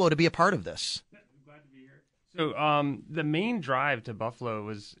Buffalo to be a part of this? I'm glad to be here. So the main drive to Buffalo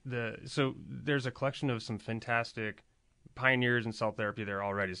was there's a collection of some fantastic pioneers in cell therapy there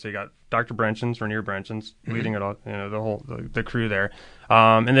already. So you got Dr. Rainier Brenchens leading it all, the crew there.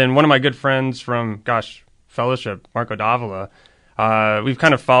 And then one of my good friends from, fellowship, Marco Davila. We've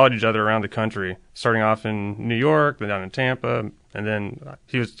kind of followed each other around the country, starting off in New York, then down in Tampa, and then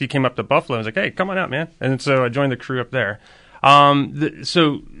he came up to Buffalo and was like, "Hey, come on out, man!" And so I joined the crew up there.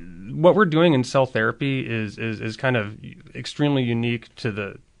 So what we're doing in cell therapy is kind of extremely unique to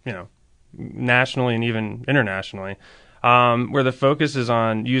the nationally and even internationally, where the focus is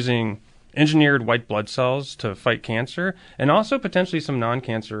on using engineered white blood cells to fight cancer, and also potentially some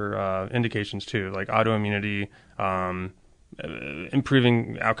non-cancer indications too, like autoimmunity,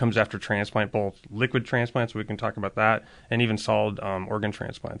 improving outcomes after transplant, both liquid transplants, we can talk about that, and even solid organ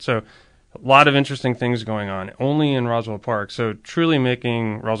transplants. So a lot of interesting things going on only in Roswell Park. So truly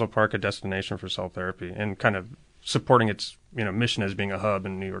making Roswell Park a destination for cell therapy and kind of supporting its mission as being a hub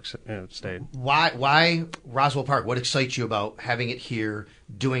in New York State. Why Roswell Park? What excites you about having it here,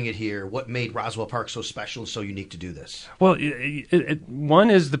 doing it here? What made Roswell Park so special and so unique to do this? Well, one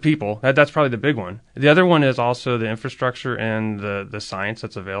is the people. That's probably the big one. The other one is also the infrastructure and the science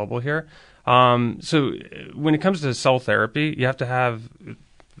that's available here. So when it comes to cell therapy, you have to have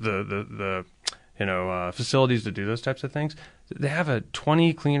the facilities to do those types of things. They have a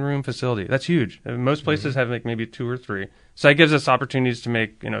 20 clean room facility. That's huge. Most places have like maybe 2 or 3. So that gives us opportunities to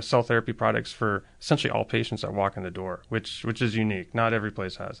make cell therapy products for essentially all patients that walk in the door, which is unique. Not every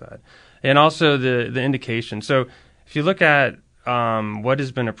place has that. And also the indication. So if you look at what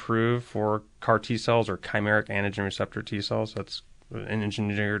has been approved for CAR T cells or chimeric antigen receptor T cells, that's an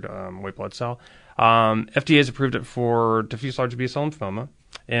engineered white blood cell. FDA has approved it for diffuse large B-cell lymphoma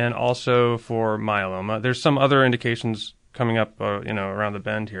and also for myeloma. There's some other indications coming up, around the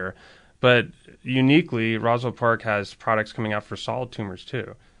bend here. But uniquely, Roswell Park has products coming out for solid tumors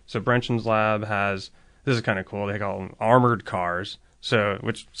too. So Brenchen's lab has, this is kind of cool, they call them armored cars,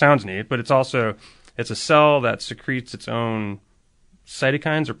 which sounds neat, but it's also It's a cell that secretes its own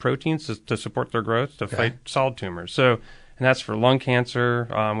cytokines or proteins to support their growth to fight solid tumors. So, and that's for lung cancer.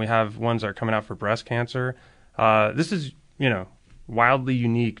 We have ones that are coming out for breast cancer. This is, wildly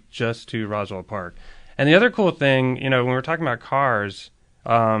unique just to Roswell Park. And the other cool thing, when we're talking about CARs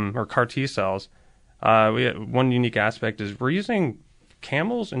or CAR T cells, one unique aspect is we're using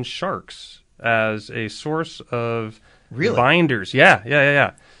camels and sharks as a source of binders.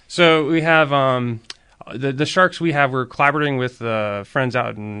 Yeah. So we have the sharks we're collaborating with friends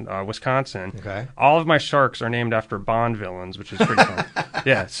out in Wisconsin. Okay. All of my sharks are named after Bond villains, which is pretty fun.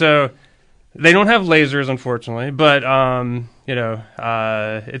 Yeah. So they don't have lasers, unfortunately, but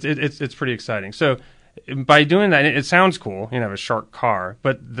it's pretty exciting. So by doing that, it sounds cool, a shark car,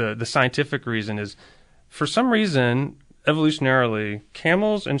 but the scientific reason is, for some reason, evolutionarily,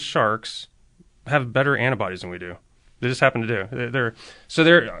 camels and sharks have better antibodies than we do. They just happen to do.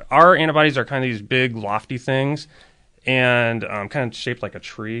 Our antibodies are kind of these big, lofty things, and kind of shaped like a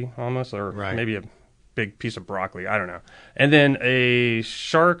tree almost, or maybe a big piece of broccoli. I don't know. And then a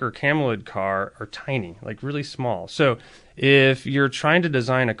shark or camelid CAR are tiny, like really small. So if you're trying to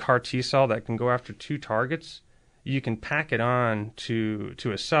design a CAR T cell that can go after two targets, you can pack it on to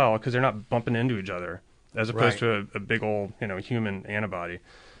a cell because they're not bumping into each other, as opposed to a big old human antibody.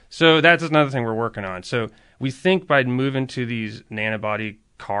 So that's another thing we're working on. So we think by moving to these nanobody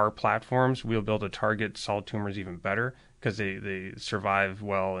CAR platforms, we'll be able to target solid tumors even better because they survive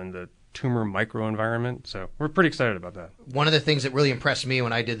well in the tumor microenvironment. So we're pretty excited about that. One of the things that really impressed me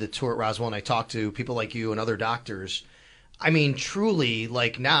when I did the tour at Roswell and I talked to people like you and other doctors, I mean, truly,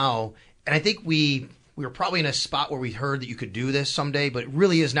 like now, and I think we were probably in a spot where we heard that you could do this someday, but it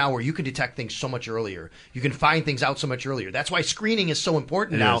really is now where you can detect things so much earlier. You can find things out so much earlier. That's why screening is so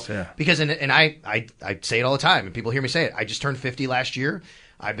important now. Because, and I say it all the time, and people hear me say it. I just turned 50 last year.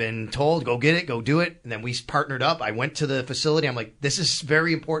 I've been told, go get it, go do it. And then we partnered up. I went to the facility. I'm like, this is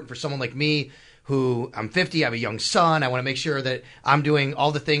very important for someone like me who I'm 50. I have a young son. I want to make sure that I'm doing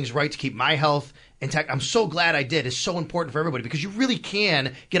all the things right to keep my health intact. I'm so glad I did. It's so important for everybody because you really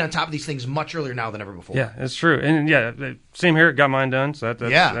can get on top of these things much earlier now than ever before. Yeah, it's true. And same here. Got mine done. So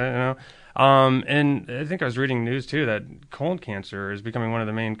that's and I think I was reading news too that colon cancer is becoming one of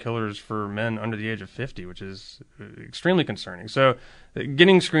the main killers for men under the age of 50, which is extremely concerning. So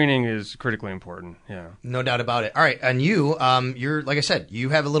getting screening is critically important. Yeah, no doubt about it. All right, and you're like I said, you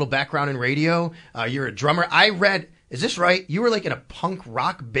have a little background in radio. You're a drummer. I read. Is this right? You were like in a punk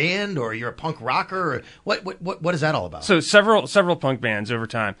rock band, or you're a punk rocker, or what is that all about? So several punk bands over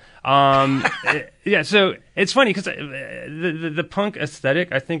time. Yeah, so it's funny because the punk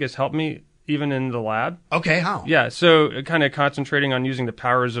aesthetic I think has helped me even in the lab. Okay, how? Yeah, so kind of concentrating on using the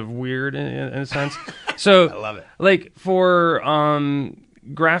powers of weird in a sense. So I love it. Like for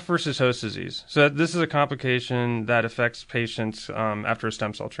graft versus host disease. So this is a complication that affects patients after a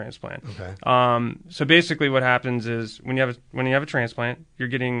stem cell transplant. Okay. So basically, what happens is when you have a transplant, you're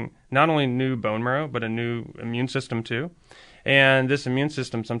getting not only new bone marrow but a new immune system too, and this immune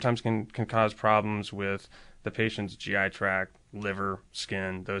system sometimes can cause problems with the patient's GI tract, liver,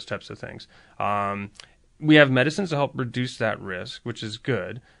 skin, those types of things. We have medicines to help reduce that risk, which is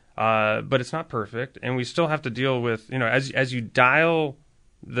good, but it's not perfect, and we still have to deal with as you dial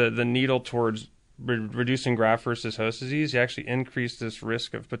the needle towards reducing graft versus host disease, you actually increase this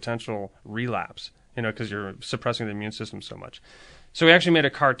risk of potential relapse, because you're suppressing the immune system so much. So we actually made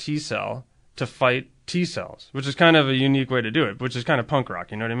a CAR T cell to fight T cells, which is kind of a unique way to do it, which is kind of punk rock,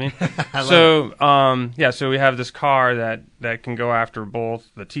 you know what I mean? So we have this CAR that can go after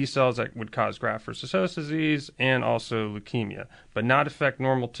both the T cells that would cause graft versus host disease and also leukemia, but not affect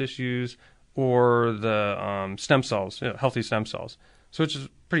normal tissues or the stem cells, healthy stem cells. So which is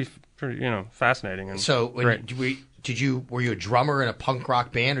pretty fascinating and great. Were you a drummer in a punk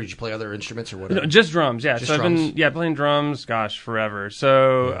rock band, or did you play other instruments or whatever? No, just drums, yeah. Just drums? I've been playing drums, forever.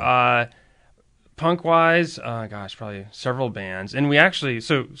 So punk wise, probably several bands. And we actually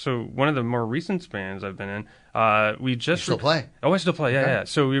so one of the more recent bands I've been in, we just still play. Oh, I still play, yeah.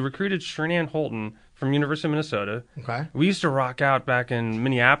 So we recruited Shernan Holton from University of Minnesota. Okay. We used to rock out back in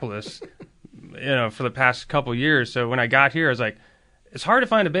Minneapolis, for the past couple years. So when I got here, I was like, it's hard to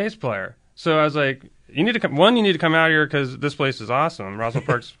find a bass player. So I was like, you need to come out here because this place is awesome. Roswell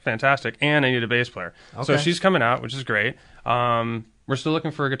Park's fantastic, and I need a bass player. Okay. So she's coming out, which is great. We're still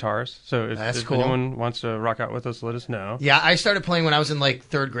looking for a guitarist. So if anyone wants to rock out with us, let us know. Yeah, I started playing when I was in like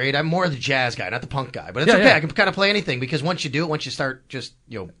third grade. I'm more the jazz guy, not the punk guy. But it's okay. I can kind of play anything because once you start just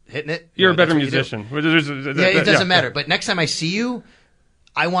hitting it, you're a better musician. It doesn't matter. But next time I see you,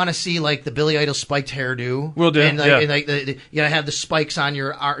 I want to see like the Billy Idol spiked hairdo. Will do. And like, and like you gotta have the spikes on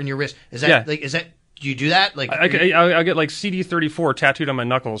your wrist. Is that Do you do that? Like I'll get like CD34 tattooed on my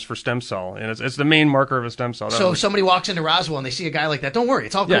knuckles for stem cell, and it's the main marker of a stem cell. So if somebody walks into Roswell and they see a guy like that, don't worry,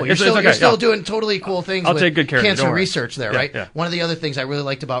 it's all cool. Yeah, you're still doing totally cool things. I'll with take good care cancer of it, research there, right? Yeah. One of the other things I really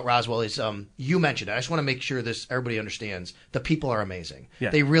liked about Roswell is you mentioned it. I just want to make sure everybody understands the people are amazing. Yeah.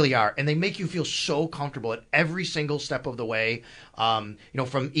 They really are, and they make you feel so comfortable at every single step of the way.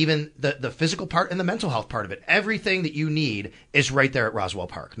 From even the physical part and the mental health part of it, everything that you need is right there at Roswell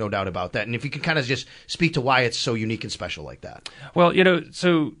Park, no doubt about that. And if you can kind of just speak to why it's so unique and special like that. Well,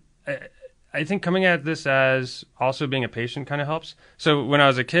 so I think coming at this as also being a patient kind of helps. So when I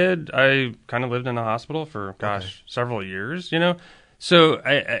was a kid, I kind of lived in the hospital for, several years, So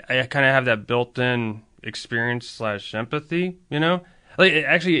I kind of have that built-in experience / empathy, Like,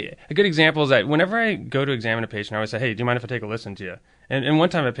 actually, a good example is that whenever I go to examine a patient, I always say, hey, do you mind if I take a listen to you? And one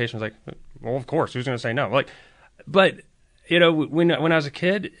time a patient was like, well, of course, who's going to say no? But when I was a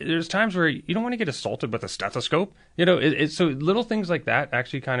kid, there's times where you don't want to get assaulted with a stethoscope. So little things like that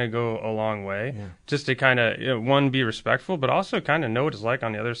actually kind of go a long way, just to kind of, one, be respectful, but also kind of know what it's like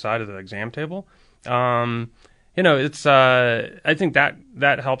on the other side of the exam table. It's I think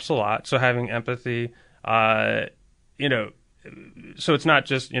that helps a lot. So having empathy, so it's not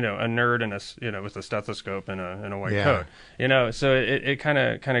just, a nerd and with a stethoscope and a white coat, so it kind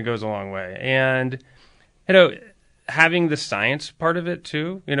of goes a long way. And, having the science part of it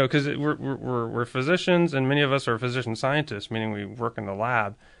too, because we're physicians, and many of us are physician scientists, meaning we work in the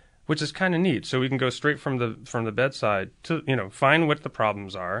lab, which is kind of neat. So we can go straight from the bedside to, find what the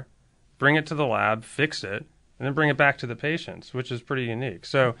problems are, bring it to the lab, fix it, and then bring it back to the patients, which is pretty unique.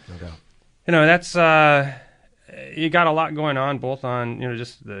 So, that's, you got a lot going on, both on,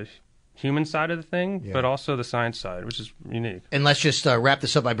 just the human side of the thing, but also the science side, which is unique. And let's just wrap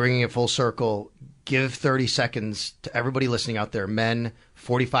this up by bringing it full circle. Give 30 seconds to everybody listening out there, men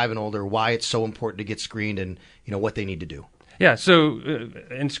 45 and older, why it's so important to get screened and, what they need to do. Yeah, so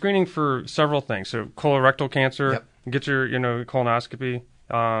in screening for several things. So colorectal cancer, get your, colonoscopy.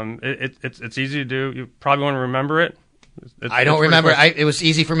 It's easy to do. You probably want to remember it. I don't remember. It was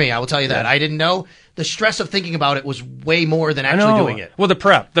easy for me. I will tell you that. I didn't know. The stress of thinking about it was way more than actually doing it. Well, the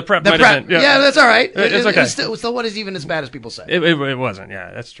prep might have been. Yeah, that's all right. It's okay. Still what is even as bad as people say. It wasn't.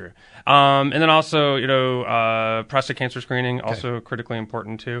 Yeah, that's true. And then also, prostate cancer screening, also critically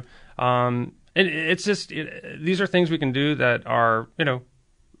important too. It's just, these are things we can do that are,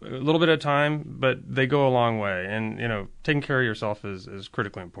 a little bit of time, but they go a long way. And, taking care of yourself is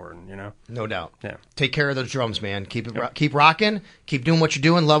critically important, No doubt. Yeah. Take care of those drums, man. Keep rocking. Keep doing what you're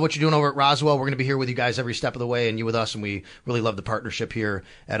doing. Love what you're doing over at Roswell. We're going to be here with you guys every step of the way, and you with us, and we really love the partnership here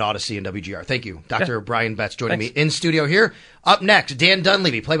at Odyssey and WGR. Thank you. Dr. Brian Betts joining me in studio here. Up next, Dan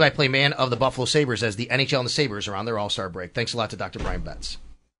Dunleavy, play-by-play man of the Buffalo Sabres as the NHL and the Sabres are on their All-Star break. Thanks a lot to Dr. Brian Betts.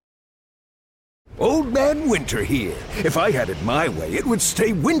 Old Man Winter here. If I had it my way, it would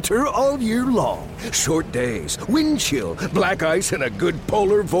stay winter all year long. Short days, wind chill, black ice, and a good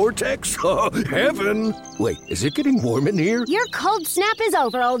polar vortex. Oh, heaven. Wait, is it getting warm in here? Your cold snap is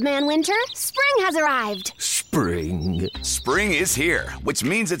over, Old Man Winter. Spring has arrived. Spring. Spring is here, which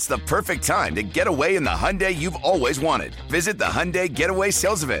means it's the perfect time to get away in the Hyundai you've always wanted. Visit the Hyundai Getaway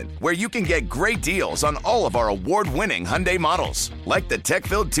Sales Event, where you can get great deals on all of our award-winning Hyundai models, like the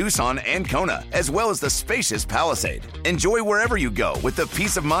tech-filled Tucson and Kona, as well as the spacious Palisade. Enjoy wherever you go with the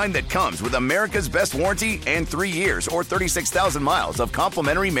peace of mind that comes with America's best warranty and 3 years or 36,000 miles of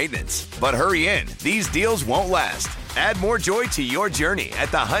complimentary maintenance. But hurry in, these deals won't last. Add more joy to your journey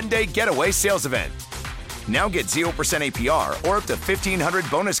at the Hyundai Getaway Sales Event. Now get 0% APR or up to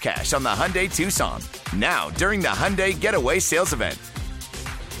 $1,500 bonus cash on the Hyundai Tucson. Now during the Hyundai Getaway Sales Event.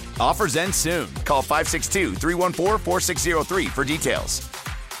 Offers end soon. Call 562-314-4603 for details.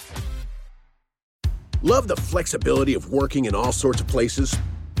 Love the flexibility of working in all sorts of places?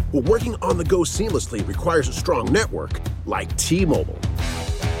 Well, working on the go seamlessly requires a strong network like T-Mobile.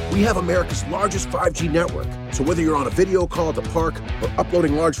 We have America's largest 5G network, so whether you're on a video call at the park or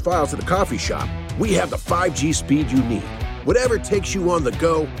uploading large files at the coffee shop, we have the 5G speed you need. Whatever takes you on the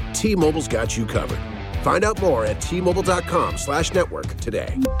go, T-Mobile's got you covered. Find out more at T-Mobile.com/network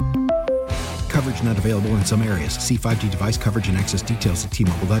today. Coverage not available in some areas. See 5G device coverage and access details at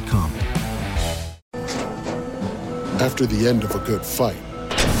T-Mobile.com. After the end of a good fight,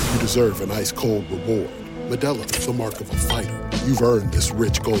 you deserve an ice-cold reward. Modelo is the mark of a fighter. You've earned this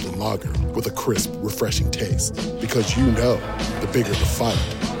rich golden lager with a crisp, refreshing taste. Because you know, the bigger the fight,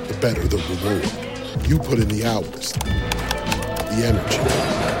 the better the reward. You put in the hours, the energy,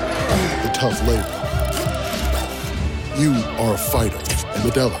 the tough labor. You are a fighter, and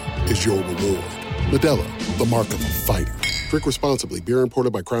Modelo is your reward. Modelo, the mark of a fighter. Drink responsibly. Beer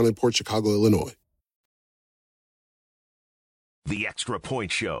imported by Crown Imports, Chicago, Illinois. The Extra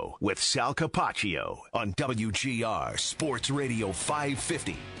Point Show with Sal Capaccio on WGR Sports Radio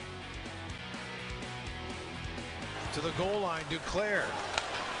 550. To the goal line, Duclair.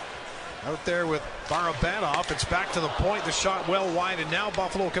 Out there with Barabanov. It's back to the point. The shot well wide, and now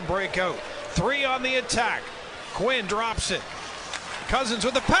Buffalo can break out. 3 on the attack. Quinn drops it. Cousins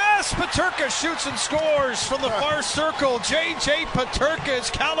with the pass. Peterka shoots and scores from the far circle. J.J. Peterka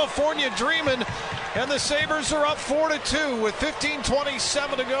is California dreaming. And the Sabres are up 4-2 with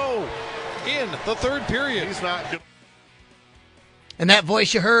 15:27 to go in the third period. He's not good. And that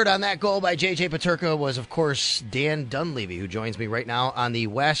voice you heard on that goal by J.J. Peterka was, of course, Dan Dunleavy, who joins me right now on the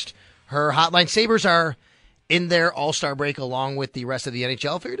West Her Hotline. Sabres are in their All-Star break along with the rest of the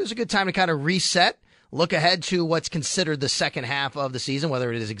NHL. Figured it was a good time to kind of reset, look ahead to what's considered the second half of the season,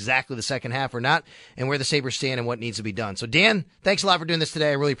 whether it is exactly the second half or not, and where the Sabres stand and what needs to be done. So, Dan, thanks a lot for doing this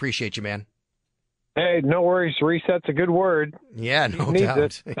today. I really appreciate you, man. Hey, no worries. Reset's a good word. Yeah, no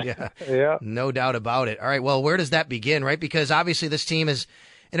doubt. Yeah, no doubt about it. All right, well, where does that begin, right? Because obviously this team is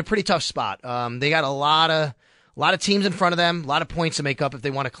in a pretty tough spot. They got a lot of teams in front of them, a lot of points to make up if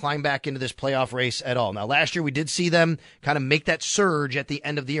they want to climb back into this playoff race at all. Now, last year we did see them kind of make that surge at the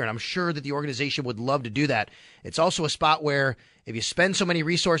end of the year, and I'm sure that the organization would love to do that. It's also a spot where if you spend so many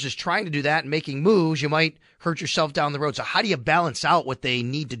resources trying to do that and making moves, you might hurt yourself down the road. So how do you balance out what they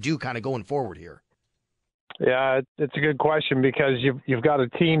need to do kind of going forward here? Yeah, it's a good question because you've got a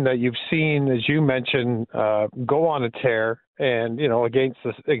team that you've seen, as you mentioned, go on a tear, and against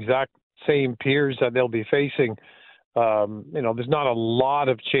the exact same peers that they'll be facing. There's not a lot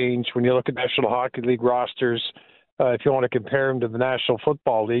of change when you look at National Hockey League rosters. If you want to compare them to the National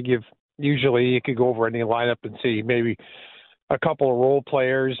Football League, usually you could go over any lineup and see maybe a couple of role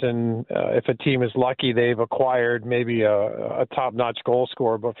players, and if a team is lucky, they've acquired maybe a top-notch goal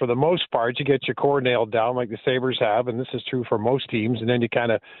scorer. But for the most part, you get your core nailed down like the Sabres have, and this is true for most teams. And then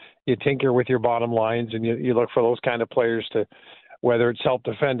you tinker with your bottom lines, and you look for those kind of players to, whether it's help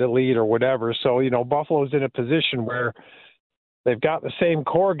defend a lead or whatever. So, Buffalo's in a position where they've got the same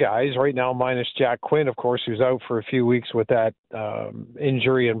core guys right now, minus Jack Quinn, of course, who's out for a few weeks with that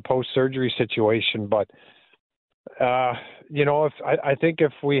injury and post-surgery situation. But I think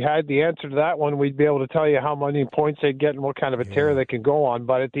if we had the answer to that one, we'd be able to tell you how many points they'd get and what kind of a tear they can go on.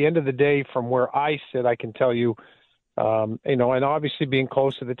 But at the end of the day, from where I sit, I can tell you, and obviously being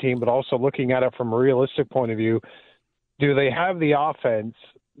close to the team, but also looking at it from a realistic point of view, do they have the offense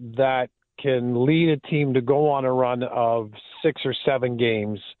that can lead a team to go on a run of 6 or 7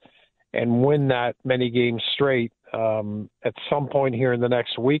 games and win that many games straight at some point here in the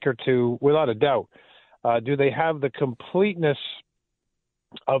next week or two, without a doubt? Do they have the completeness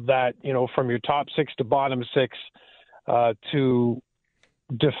of that, from your top 6 to bottom 6, to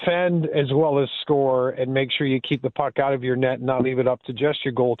defend as well as score and make sure you keep the puck out of your net and not leave it up to just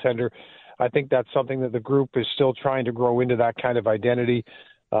your goaltender? I think that's something that the group is still trying to grow into, that kind of identity.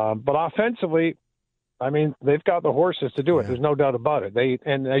 But offensively, they've got the horses to do it. There's no doubt about it.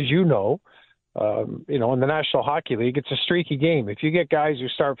 And as you know, in the National Hockey League, it's a streaky game. If you get guys who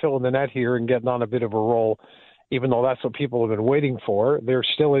start filling the net here and getting on a bit of a roll, even though that's what people have been waiting for, there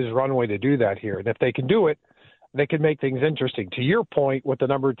still is runway to do that here. And if they can do it, they can make things interesting. To your point, with the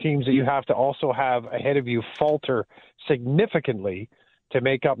number of teams that you have to also have ahead of you falter significantly to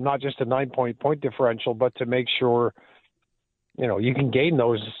make up not just a 9-point differential, but to make sure, you can gain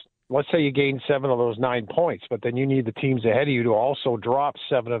those. Let's say you gain 7 of those 9 points, but then you need the teams ahead of you to also drop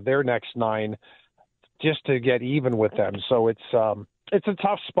 7 of their next 9 just to get even with them. So it's a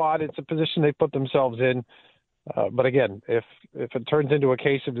tough spot. It's a position they put themselves in. But again, if it turns into a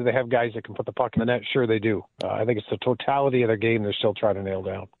case of do they have guys that can put the puck in the net, sure they do. I think it's the totality of their game they're still trying to nail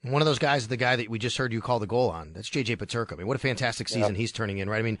down. One of those guys is the guy that we just heard you call the goal on. That's J.J. Peterka. What a fantastic season he's turning in,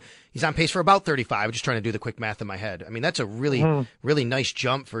 right? He's on pace for about 35. I'm just trying to do the quick math in my head. That's a really, really nice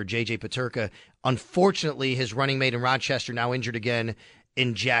jump for J.J. Peterka. Unfortunately, his running mate in Rochester now injured again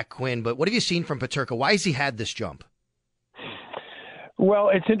in Jack Quinn. But what have you seen from Peterka? Why has he had this jump? Well,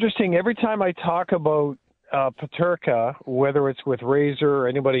 it's interesting. Every time I talk about Peterka, whether it's with Razor or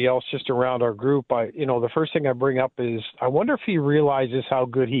anybody else just around our group, the first thing I bring up is I wonder if he realizes how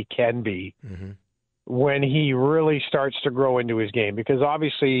good he can be when he really starts to grow into his game, because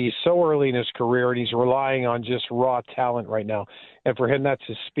obviously he's so early in his career and he's relying on just raw talent right now. And for him, that's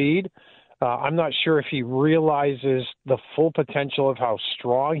his speed. I'm not sure if he realizes the full potential of how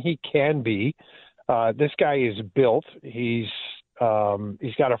strong he can be. This guy is built. He's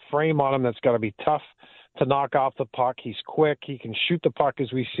got a frame on him that's got to be tough to knock off the puck. He's quick. He can shoot the puck,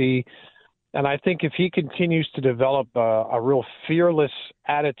 as we see. And I think if he continues to develop a real fearless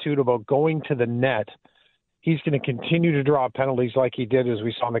attitude about going to the net he's going to continue to draw penalties like he did as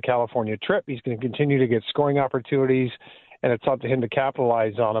we saw on the California trip. He's going to continue to get scoring opportunities, and it's up to him to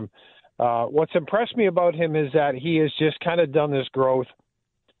capitalize on them. What's impressed me about him is that he has just kind of done this growth,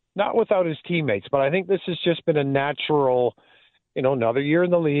 not without his teammates, but I think this has just been a natural, another year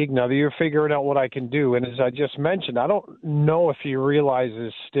in the league, another year figuring out what I can do. And as I just mentioned, I don't know if he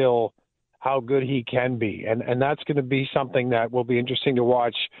realizes still how good he can be. And that's going to be something that will be interesting to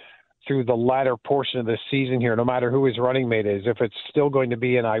watch through the latter portion of this season here, no matter who his running mate is. If it's still going to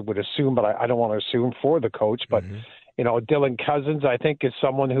be, and I would assume, but I don't want to assume for the coach, but Dylan Cousins, I think, is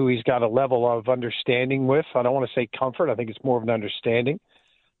someone who he's got a level of understanding with. I don't want to say comfort. I think it's more of an understanding.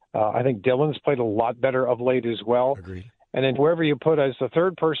 I think Dylan's played a lot better of late as well. Agreed. And then whoever you put as the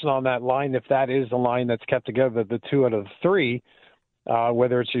third person on that line, if that is the line that's kept together, the two out of three,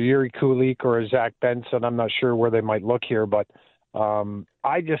 whether it's a Yuri Kulik or a Zach Benson, I'm not sure where they might look here, but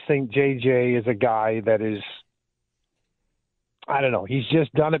I just think JJ is a guy that is, I don't know, he's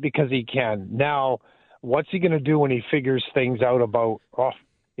just done it because he can. Now, what's he going to do when he figures things out about,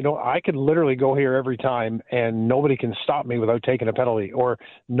 I could literally go here every time and nobody can stop me without taking a penalty, or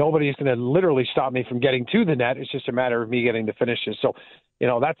nobody's going to literally stop me from getting to the net. It's just a matter of me getting the finishes. So,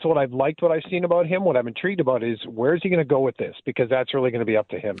 that's what I've liked, what I've seen about him. What I'm intrigued about is where's he going to go with this, because that's really going to be up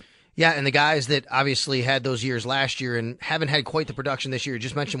to him. Yeah, and the guys that obviously had those years last year and haven't had quite the production this year, you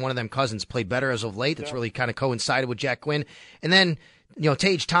just mentioned one of them, Cousins, played better as of late. That's really kind of coincided with Jack Quinn. And then,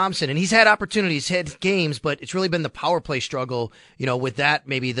 Tage Thompson, and he's had opportunities, had games, but it's really been the power play struggle, with that,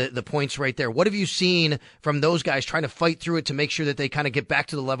 maybe the points right there. What have you seen from those guys trying to fight through it to make sure that they kind of get back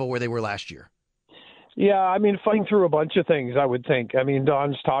to the level where they were last year? Yeah, fighting through a bunch of things, I would think.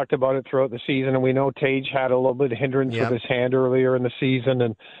 Don's talked about it throughout the season, and we know Tage had a little bit of hindrance with his hand earlier in the season.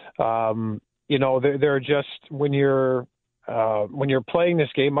 And, they're just, when you're playing this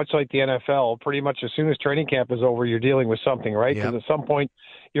game, much like the NFL, pretty much as soon as training camp is over, you're dealing with something, right? Because at some point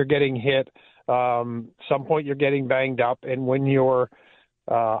you're getting hit, some point you're getting banged up, and when you're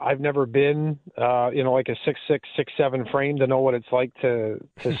I've never been, like a 6'6", 6'7" frame to know what it's like to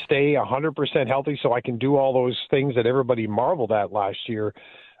stay 100% healthy, so I can do all those things that everybody marveled at last year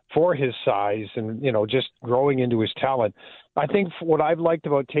for his size and, just growing into his talent. I think what I've liked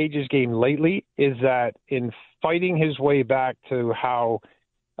about Tage's game lately is that in fighting his way back to how,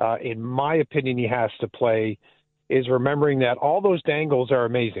 in my opinion, he has to play, is remembering that all those dangles are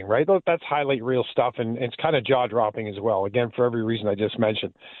amazing, right? That's highlight reel stuff, and it's kind of jaw-dropping as well, again, for every reason I just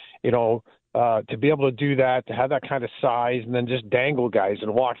mentioned. To be able to do that, to have that kind of size, and then just dangle guys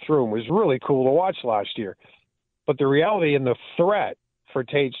and walk through them was really cool to watch last year. But the reality and the threat for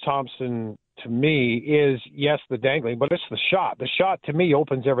Tage Thompson, to me, is, yes, the dangling, but it's the shot. The shot, to me,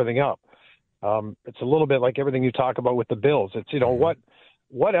 opens everything up. It's a little bit like everything you talk about with the Bills. It's,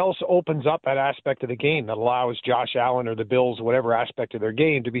 what else opens up that aspect of the game that allows Josh Allen or the Bills, whatever aspect of their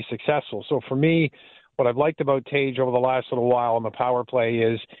game, to be successful? So for me, what I've liked about Tage over the last little while on the power play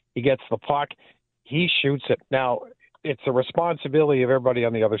is he gets the puck, he shoots it. Now, it's the responsibility of everybody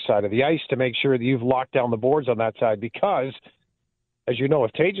on the other side of the ice to make sure that you've locked down the boards on that side, because, as you know,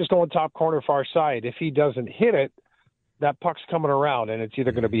 if Tage is going top corner far side, if he doesn't hit it, that puck's coming around, and it's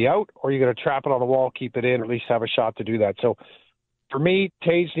either going to be out or you're going to trap it on the wall, keep it in, or at least have a shot to do that. So for me,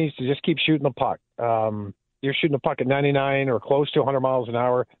 Tage needs to just keep shooting the puck. You're shooting the puck at 99 or close to 100 miles an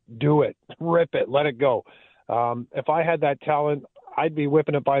hour. Do it. Rip it. Let it go. If I had that talent, I'd be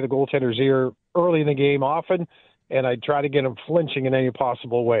whipping it by the goaltender's ear early in the game often, and I'd try to get him flinching in any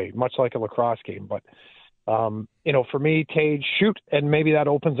possible way, much like a lacrosse game. But, for me, Tage, shoot, and maybe that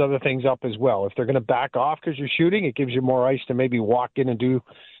opens other things up as well. If they're going to back off because you're shooting, it gives you more ice to maybe walk in and do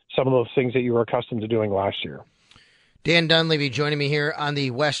some of those things that you were accustomed to doing last year. Dan Dunleavy joining me here on the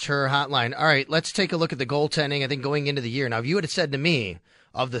West Her Hotline. All right, let's take a look at the goaltending, I think, going into the year. Now, if you had said to me,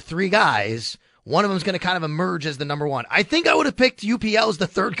 of the three guys, one of them is going to kind of emerge as the number one. I think I would have picked UPL as the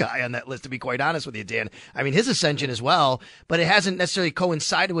third guy on that list, to be quite honest with you, Dan. His ascension as well, but it hasn't necessarily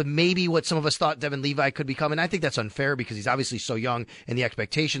coincided with maybe what some of us thought Devin Levi could become, and I think that's unfair because he's obviously so young and the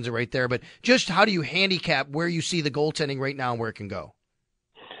expectations are right there. But just how do you handicap where you see the goaltending right now and where it can go?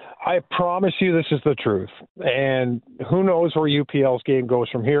 I promise you this is the truth. And who knows where UPL's game goes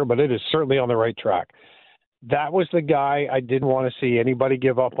from here, but it is certainly on the right track. That was the guy I didn't want to see anybody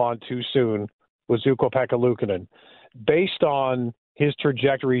give up on too soon, was Ukko-Pekka Luukkonen, based on his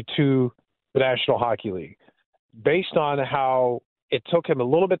trajectory to the National Hockey League, based on how it took him a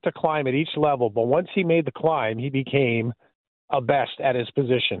little bit to climb at each level, but once he made the climb, he became a best at his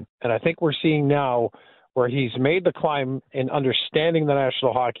position. And I think we're seeing now where he's made the climb in understanding the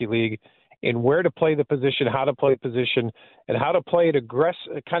National Hockey League in where to play the position, how to play the position, and how to play it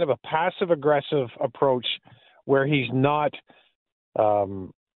kind of a passive-aggressive approach where he's not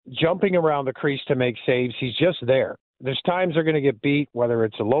jumping around the crease to make saves. He's just there. There's times they're going to get beat, whether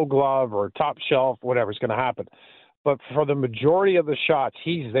it's a low glove or top shelf, whatever's going to happen. But for the majority of the shots,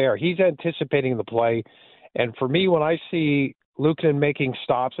 he's there. He's anticipating the play. And for me, when I see Luukkonen making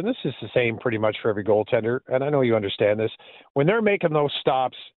stops, and this is the same pretty much for every goaltender, and I know you understand this, when they're making those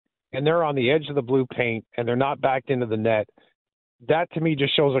stops and they're on the edge of the blue paint and they're not backed into the net, that to me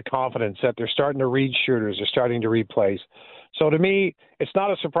just shows a confidence that they're starting to read shooters, they're starting to read plays. So to me, it's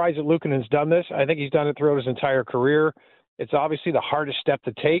not a surprise that Luukkonen's done this. I think he's done it throughout his entire career. It's obviously the hardest step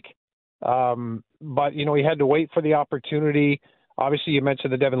to take. But, you know, he had to wait for the opportunity. Obviously, you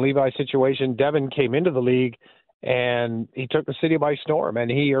mentioned the Devin Levi situation. Devin came into the league, and he took the city by storm, and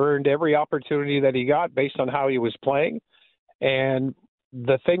he earned every opportunity that he got based on how he was playing. And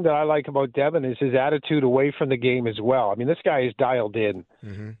the thing that I like about Devin is his attitude away from the game as well. I mean, this guy is dialed in.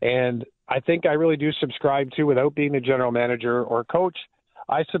 Mm-hmm. And I think I really do subscribe to, without being the general manager or coach,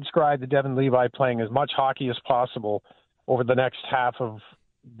 I subscribe to Devin Levi playing as much hockey as possible over the next half of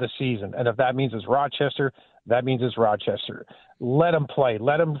the season. And if that means it's Rochester, that means it's Rochester. Let him play.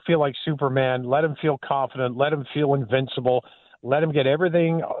 Let him feel like Superman. Let him feel confident. Let him feel invincible. Let him get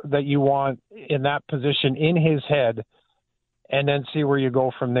everything that you want in that position in his head, and then see where you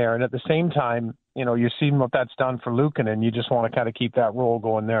go from there. And at the same time, you know, you've seen what that's done for Luukkonen, and you just want to kind of keep that role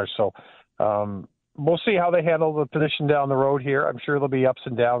going there. So we'll see how they handle the position down the road here. I'm sure there'll be ups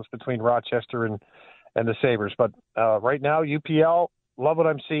and downs between Rochester and the Sabres. But right now, UPL, love what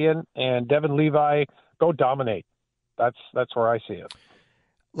I'm seeing, and Devin Levi, go dominate. That's where I see it.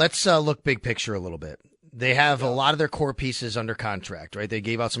 Let's look big picture a little bit. They have a lot of their core pieces under contract, right? They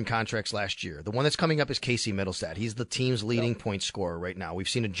gave out some contracts last year. The one that's coming up is Casey Middlestad. He's the team's leading point scorer right now. We've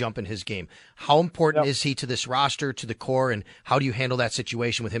seen a jump in his game. How important is he to this roster, to the core, and how do you handle that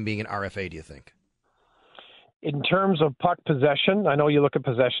situation with him being an RFA, do you think? In terms of puck possession, I know you look at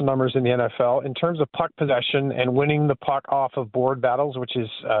possession numbers in the NFL. In terms of puck possession and winning the puck off of board battles, which is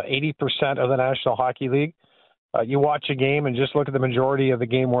 80% of the National Hockey League, you watch a game and just look at the majority of the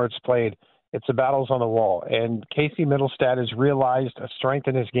game where it's played. It's the battles on the wall. And Casey Middlestad has realized a strength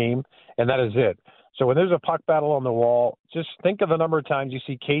in his game, and that is it. So when there's a puck battle on the wall, just think of the number of times you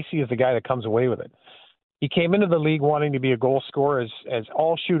see Casey as the guy that comes away with it. He came into the league wanting to be a goal scorer, as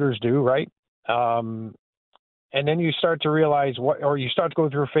all shooters do, right? And then you start to realize you start to go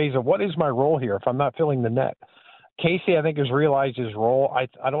through a phase of what is my role here if I'm not filling the net. Casey, I think, has realized his role. I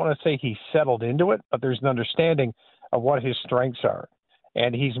don't want to say he's settled into it, but there's an understanding of what his strengths are.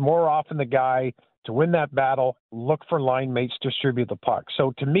 And he's more often the guy to win that battle, look for line mates, distribute the puck.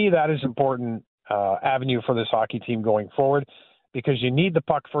 So to me, that is an important avenue for this hockey team going forward, because you need the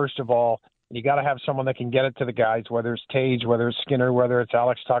puck first of all. You got to have someone that can get it to the guys, whether it's Tage, whether it's Skinner, whether it's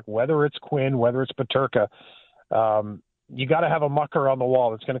Alex Tuck, whether it's Quinn, whether it's Peterka. You got to have a mucker on the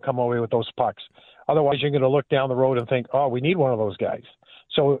wall that's going to come away with those pucks. Otherwise, you're going to look down the road and think, oh, we need one of those guys.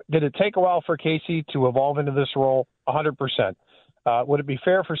 So did it take a while for Casey to evolve into this role? 100%. Would it be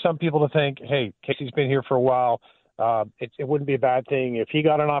fair for some people to think, hey, Casey's been here for a while, it wouldn't be a bad thing if he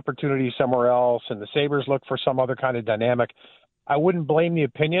got an opportunity somewhere else and the Sabres look for some other kind of dynamic? I wouldn't blame the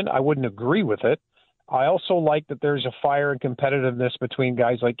opinion. I wouldn't agree with it. I also like that there's a fire and competitiveness between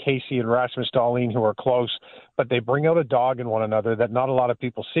guys like Casey and Rasmus Dahlin who are close, but they bring out a dog in one another that not a lot of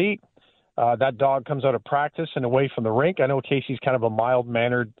people see. That dog comes out of practice and away from the rink. I know Casey's kind of a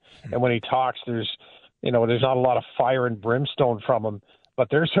mild-mannered, and when he talks, there's not a lot of fire and brimstone from him, but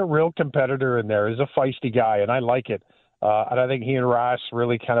there's a real competitor in there. He's a feisty guy, and I like it. And I think he and Ras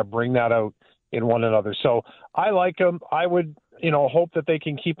really kind of bring that out in one another. So I like him. I would, hope that they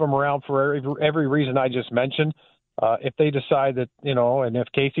can keep him around for every reason I just mentioned. If they decide that, and if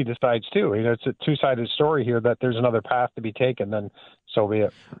Casey decides too, it's a two-sided story here that there's another path to be taken, then so be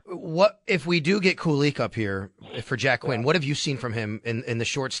it. What if we do get Kulich up here for Jack Quinn? What have you seen from him in the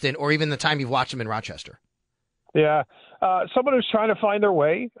short stint, or even the time you've watched him in Rochester? Yeah, someone who's trying to find their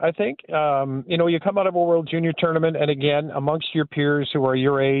way, I think. You come out of a World Junior Tournament, and again, amongst your peers who are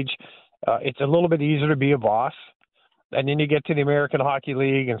your age, it's a little bit easier to be a boss. And then you get to the American Hockey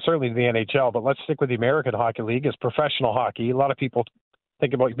League and certainly the NHL, but let's stick with the American Hockey League as professional hockey. A lot of people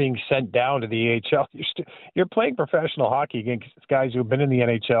think about being sent down to the AHL. You're playing professional hockey against guys who have been in the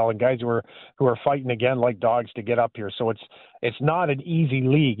NHL and guys who are fighting again like dogs to get up here. So it's not an easy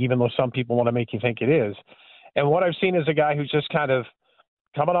league, even though some people want to make you think it is. And what I've seen is a guy who's just kind of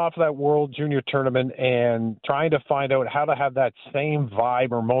coming off of that World Junior Tournament and trying to find out how to have that same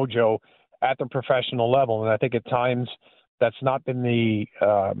vibe or mojo at the professional level. And I think at times That's not been the,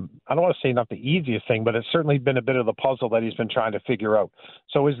 I don't want to say not the easiest thing, but it's certainly been a bit of the puzzle that he's been trying to figure out.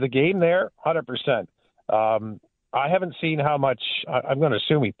 So is the game there? 100%. I haven't seen how much, I'm going to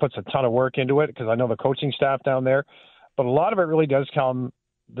assume he puts a ton of work into it because I know the coaching staff down there, but a lot of it really does come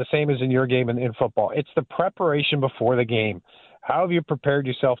the same as in your game in football. It's the preparation before the game. How have you prepared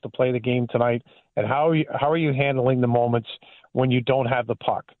yourself to play the game tonight, and how are you handling the moments when you don't have the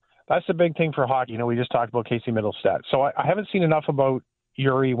puck? That's the big thing for hockey. We just talked about Casey Middlestat. So I haven't seen enough about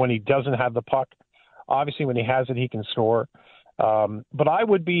Yuri when he doesn't have the puck. Obviously, when he has it, he can score. But I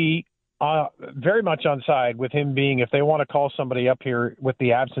would be very much on side with him being, if they want to call somebody up here with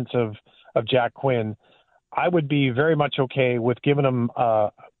the absence of Jack Quinn, I would be very much okay with giving him,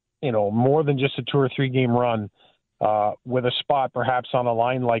 more than just a 2 or 3 game run with a spot perhaps on a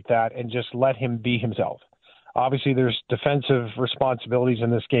line like that and just let him be himself. Obviously, there's defensive responsibilities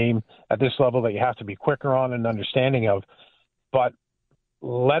in this game at this level that you have to be quicker on and understanding of, but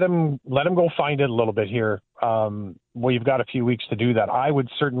let him go find it a little bit here. Well, you've got a few weeks to do that. I would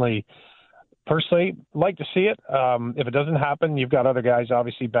certainly personally like to see it. If it doesn't happen, you've got other guys,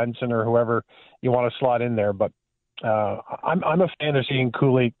 obviously Benson or whoever you want to slot in there. But I'm a fan of seeing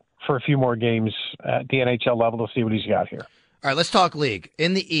Cooley for a few more games at the NHL level to see what he's got here. All right, let's talk league.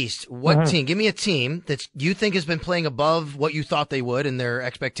 In the East, what team? Give me a team that you think has been playing above what you thought they would in their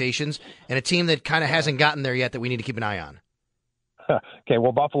expectations, and a team that kind of hasn't gotten there yet that we need to keep an eye on. Okay,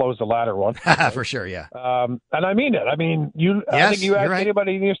 well, Buffalo's the latter one. For sure, yeah. And I mean it. I mean, I think you ask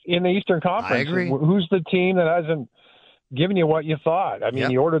anybody in the Eastern Conference, I agree. Who's the team that hasn't given you what you thought? I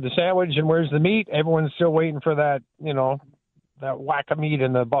mean, you ordered the sandwich, and where's the meat? Everyone's still waiting for that, that whack of meat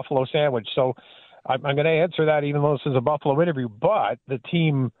in the Buffalo sandwich. So I'm going to answer that even though this is a Buffalo interview. But the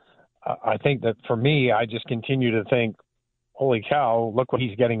team, I think that for me, I just continue to think, holy cow, look what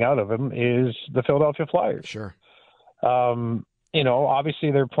he's getting out of him, is the Philadelphia Flyers. Sure.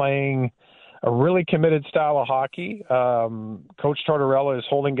 Obviously they're playing a really committed style of hockey. Coach Tortorella is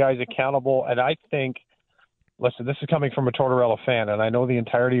holding guys accountable. And I think, listen, this is coming from a Tortorella fan, and I know the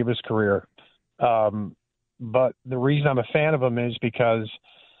entirety of his career. But the reason I'm a fan of him is because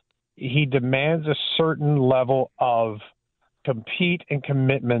he demands a certain level of compete and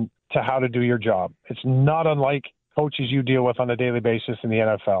commitment to how to do your job. It's not unlike coaches you deal with on a daily basis in the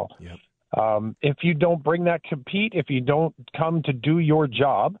NFL. Yep. If you don't bring that compete, if you don't come to do your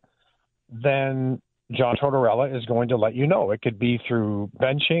job, then John Tortorella is going to let you know. It could be through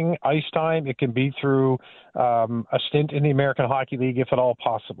benching, ice time. It can be through a stint in the American Hockey League, if at all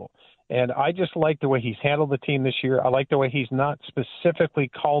possible. And I just like the way he's handled the team this year. I like the way he's not specifically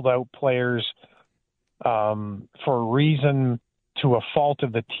called out players for a reason to a fault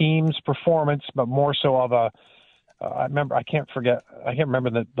of the team's performance, but more so of a I can't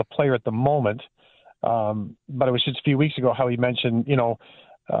remember the player at the moment, but it was just a few weeks ago how he mentioned,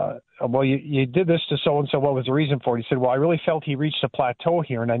 well, you did this to so-and-so. What was the reason for it? He said, well, I really felt he reached a plateau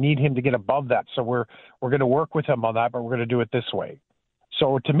here, and I need him to get above that. So we're going to work with him on that, but we're going to do it this way.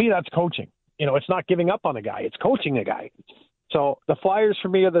 So to me, that's coaching. It's not giving up on a guy. It's coaching a guy. So the Flyers, for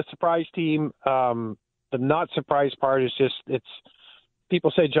me, are the surprise team. The not surprise part is just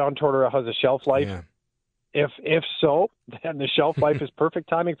people say John Tortorella has a shelf life. Yeah. If so, then the shelf life is perfect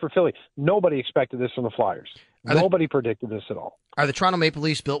timing for Philly. Nobody expected this from the Flyers. Nobody predicted this at all. Are the Toronto Maple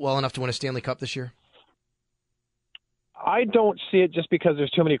Leafs built well enough to win a Stanley Cup this year? I don't see it just because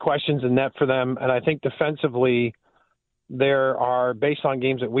there's too many questions in net for them. And I think defensively, there are, based on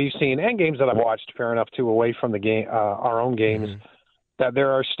games that we've seen and games that I've watched, fair enough, too, away from the game, our own games, that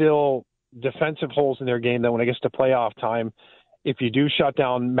there are still defensive holes in their game that when it gets to playoff time, if you do shut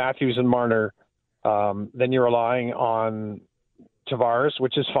down Matthews and Marner, then you're relying on Tavares,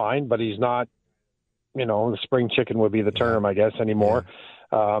 which is fine, but he's not, the spring chicken would be the term, I guess, anymore.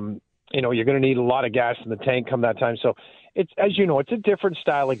 Yeah. You're going to need a lot of gas in the tank come that time. So it's, as you know, it's a different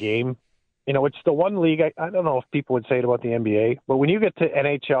style of game. It's the one league, I don't know if people would say it about the NBA, but when you get to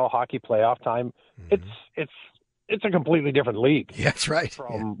NHL hockey playoff time, it's a completely different league. Yeah, that's right.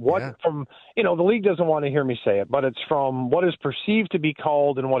 The league doesn't want to hear me say it, but it's from what is perceived to be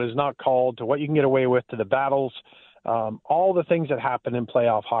called and what is not called to what you can get away with to the battles. All the things that happen in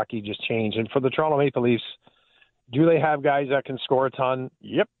playoff hockey just change. And for the Toronto Maple Leafs, do they have guys that can score a ton?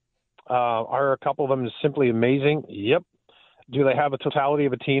 Yep. Are a couple of them simply amazing? Yep. Do they have a totality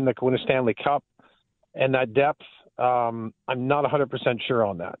of a team that can win a Stanley Cup and that depth? I'm not 100% sure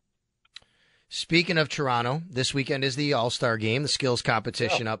on that. Speaking of Toronto, this weekend is the All Star game, the skills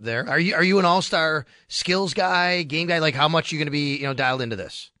competition up there. Are you an All Star skills guy, game guy? Like, how much are you going to be dialed into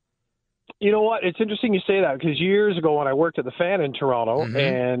this? You know what? It's interesting you say that because years ago when I worked at the Fan in Toronto,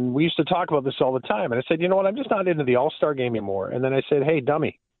 and we used to talk about this all the time, and I said, you know what? I'm just not into the All-Star game anymore. And then I said, hey,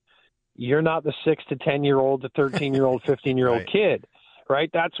 dummy, you're not the 6 to 10-year-old, to 13-year-old, 15-year-old kid,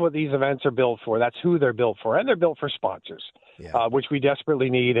 right? That's what these events are built for. That's who they're built for. And they're built for sponsors, which we desperately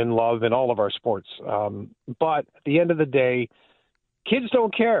need and love in all of our sports. But at the end of the day, kids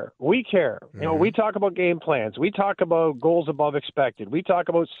don't care. We care. You know, we talk about game plans. We talk about goals above expected. We talk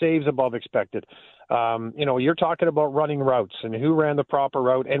about saves above expected. You know, you're talking about running routes and who ran the proper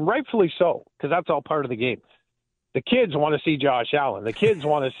route, and rightfully so, because that's all part of the game. The kids want to see Josh Allen. The kids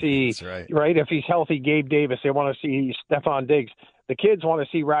want to see, right, if he's healthy, Gabe Davis. They want to see Stephon Diggs. The kids want to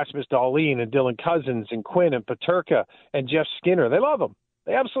see Rasmus Dahlin and Dylan Cousins and Quinn and Peterka and Jeff Skinner. They love them.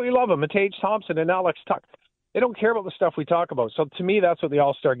 They absolutely love them. And Tage Thompson and Alex Tuck. They don't care about the stuff we talk about. So to me, that's what the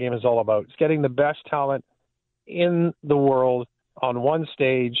All-Star game is all about. It's getting the best talent in the world on one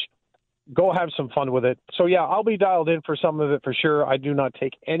stage. Go have some fun with it. So, yeah, I'll be dialed in for some of it for sure. I do not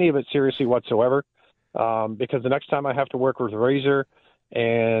take any of it seriously whatsoever because the next time I have to work with Razor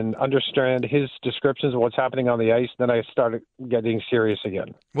and understand his descriptions of what's happening on the ice, then I started getting serious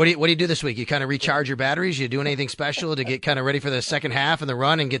again. What do you do this week? You kind of recharge your batteries? You doing anything special to get kind of ready for the second half and the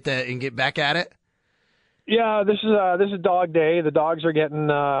run and get back at it? Yeah, this is dog day. The dogs are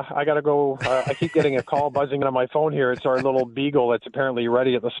getting. I got to go. I keep getting a call buzzing on my phone here. It's our little beagle that's apparently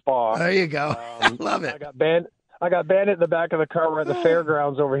ready at the spa. There you go. I love it. I got Bandit in the back of the car. We're at the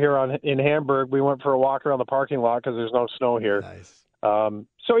fairgrounds over here in Hamburg. We went for a walk around the parking lot because there's no snow here. Nice.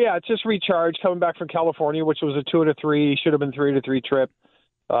 So yeah, it's just recharge coming back from California, which was a 2 out of 3. Should have been 3 out of 3 trip.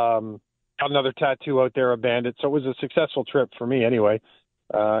 Got another tattoo out there of Bandit, so it was a successful trip for me anyway,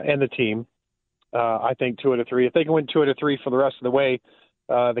 and the team. I think 2 out of 3. If they can win 2 out of 3 for the rest of the way,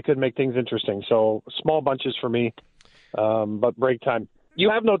 they could make things interesting. So small bunches for me, but break time. You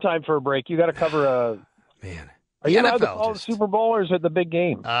have no time for a break. You got to cover a man. Are you allowed to call the Super Bowl, or is it the big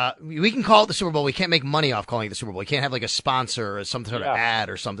game? We can call it the Super Bowl. We can't make money off calling it the Super Bowl. We can't have like a sponsor or some sort of ad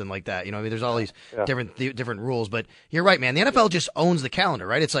or something like that. You know, I mean, there's all these different rules. But you're right, man. The NFL just owns the calendar,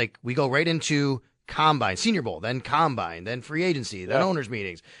 right? It's like we go right into Combine, Senior Bowl, then Combine, then free agency, then owners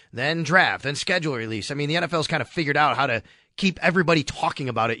meetings, then draft, then schedule release. I mean, the NFL's kind of figured out how to keep everybody talking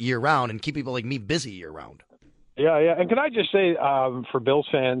about it year round and keep people like me busy year round. Yeah. And can I just say, for Bills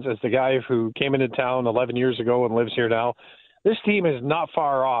fans, as the guy who came into town 11 years ago and lives here now, this team is not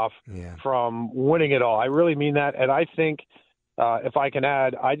far off from winning it all. I really mean that. And I think, if I can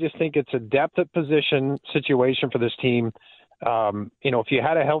add, I just think it's a depth at position situation for this team. You know, if you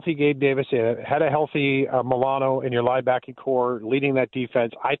had a healthy Gabe Davis, you had a healthy Milano in your linebacking core leading that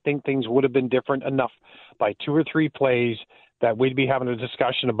defense, I think things would have been different enough by 2 or 3 plays that we'd be having a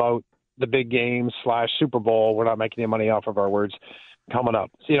discussion about the big game / Super Bowl. We're not making any money off of our words coming up.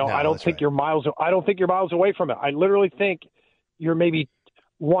 So, you know, I don't think you're miles away from it. I literally think you're maybe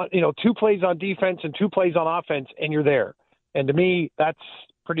 2 plays on defense and 2 plays on offense, and you're there. And to me, that's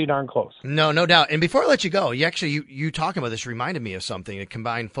pretty darn close. No doubt. And before I let you go, you talking about this reminded me of something, a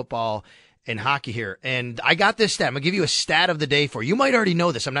combined football and hockey here. And I got this stat. I'm going to give you a stat of the day for you. You might already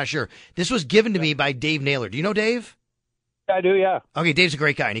know this. I'm not sure. This was given to me by Dave Naylor. Do you know Dave? I do, yeah. Okay, Dave's a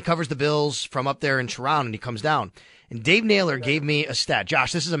great guy, and he covers the Bills from up there in Toronto, and he comes down. And Dave Naylor gave me a stat.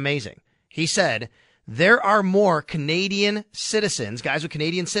 Josh, this is amazing. He said there are more Canadian citizens, guys with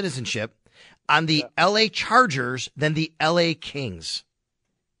Canadian citizenship, on the L.A. Chargers than the L.A. Kings.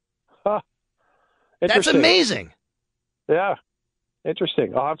 That's amazing. Yeah.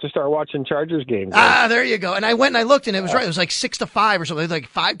 Interesting. I'll have to start watching Chargers games. There you go. And I went and I looked, and it was right. It was like 6-5 or something. There's like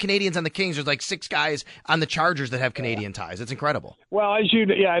 5 Canadians on the Kings. There's like 6 guys on the Chargers that have Canadian ties. It's incredible. Well, as you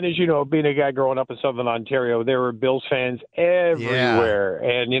know, being a guy growing up in Southern Ontario, there were Bills fans everywhere. Yeah.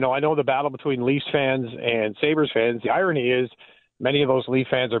 And, you know, I know the battle between Leafs fans and Sabres fans. The irony is many of those Leaf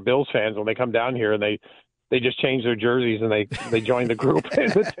fans are Bills fans when they come down here, and they just change their jerseys and they join the group. And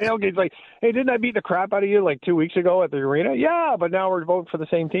the tailgate's like, hey, didn't I beat the crap out of you like 2 weeks ago at the arena? Yeah, but now we're voting for the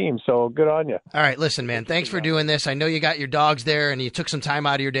same team, so good on you. All right, listen, man, thanks for doing this. I know you got your dogs there and you took some time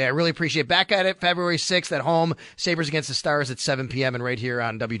out of your day. I really appreciate it. Back at it February 6th at home, Sabres against the Stars at 7 p.m. and right here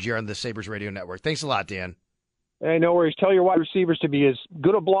on WGR on the Sabres Radio Network. Thanks a lot, Dan. Hey, no worries. Tell your wide receivers to be as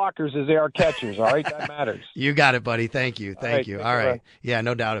good of blockers as they are catchers, all right? That matters. You got it, buddy. Thank you. Thank you. All right. Yeah,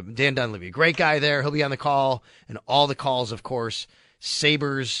 no doubt. Dan Dunleavy, great guy there. He'll be on the call and all the calls, of course.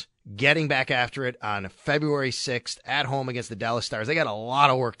 Sabres getting back after it on February 6th at home against the Dallas Stars. They got a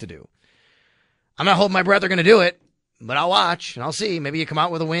lot of work to do. I'm not holding my breath they're going to do it, but I'll watch and I'll see. Maybe you come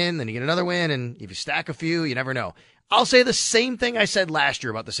out with a win, then you get another win, and if you stack a few, you never know. I'll say the same thing I said last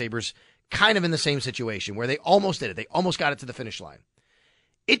year about the Sabres, kind of in the same situation where they almost did it. They almost got it to the finish line.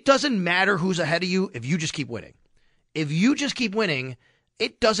 It doesn't matter who's ahead of you if you just keep winning. If you just keep winning,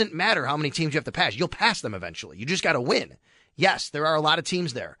 it doesn't matter how many teams you have to pass. You'll pass them eventually. You just got to win. Yes, there are a lot of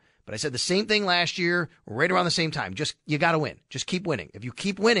teams there. But I said the same thing last year, right around the same time. You got to win. Just keep winning. If you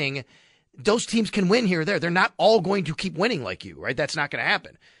keep winning, those teams can win here or there. They're not all going to keep winning like you, right? That's not going to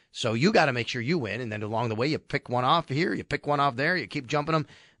happen. So you got to make sure you win. And then along the way, you pick one off here, you pick one off there, you keep jumping them.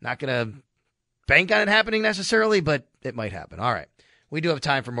 Not going to bank on it happening necessarily, but it might happen. All right. We do have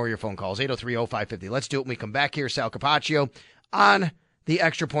time for more of your phone calls. 803-0550. Let's do it when we come back here. Sal Capaccio on the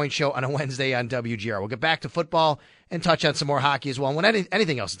Extra Point Show on a Wednesday on WGR. We'll get back to football and touch on some more hockey as well. And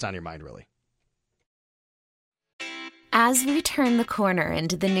anything else that's on your mind, really. As we turn the corner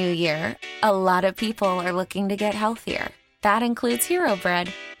into the new year, a lot of people are looking to get healthier. That includes Hero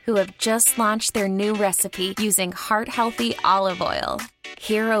Bread, who have just launched their new recipe using heart-healthy olive oil.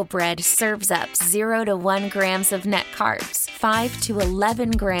 Hero Bread serves up 0 to 1 grams of net carbs, 5 to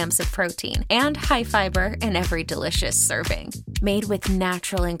 11 grams of protein, and high fiber in every delicious serving. Made with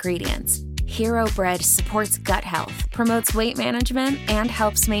natural ingredients, Hero Bread supports gut health, promotes weight management, and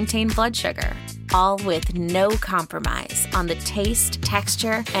helps maintain blood sugar. All with no compromise on the taste,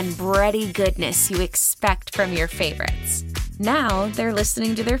 texture, and bready goodness you expect from your favorites. Now they're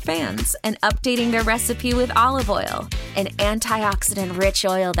listening to their fans and updating their recipe with olive oil, an antioxidant-rich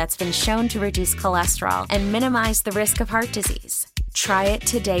oil that's been shown to reduce cholesterol and minimize the risk of heart disease. Try it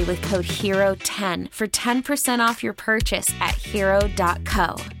today with code HERO10 for 10% off your purchase at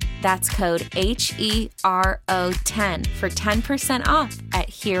hero.co. That's code HERO10 for 10% off at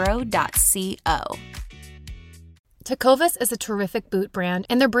hero.co. Tecovas is a terrific boot brand,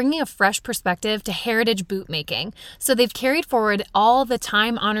 and they're bringing a fresh perspective to heritage boot making. So they've carried forward all the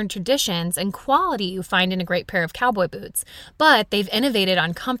time-honored traditions and quality you find in a great pair of cowboy boots, but they've innovated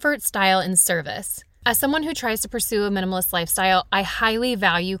on comfort, style, and service. As someone who tries to pursue a minimalist lifestyle, I highly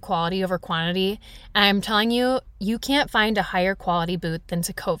value quality over quantity, and I'm telling you, you can't find a higher quality boot than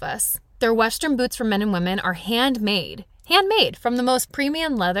Tecovas. Their Western boots for men and women are handmade from the most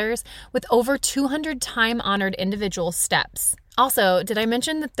premium leathers with over 200 time-honored individual steps. Also, did I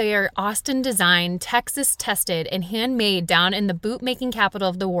mention that they are Austin designed, Texas tested, and handmade down in the boot-making capital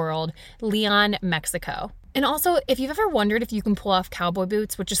of the world, Leon, Mexico. And also, if you've ever wondered if you can pull off cowboy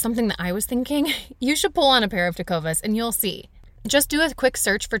boots, which is something that I was thinking, you should pull on a pair of Tecovas and you'll see. Just do a quick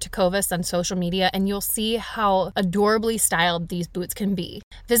search for Tecovas on social media and you'll see how adorably styled these boots can be.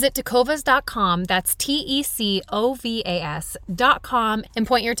 Visit tecovas.com, that's TECOVAS.com, and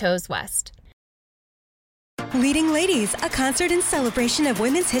point your toes west. Leading Ladies, a concert in celebration of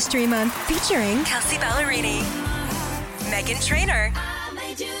Women's History Month featuring Kelsey Ballerini, Meghan Trainor,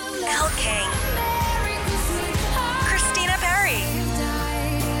 Elle King, Christina Perry.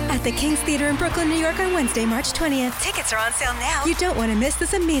 At the King's Theater in Brooklyn, New York on Wednesday, March 20th. Tickets are on sale now. You don't want to miss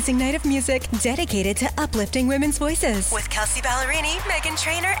this amazing night of music dedicated to uplifting women's voices. With Kelsey Ballerini, Meghan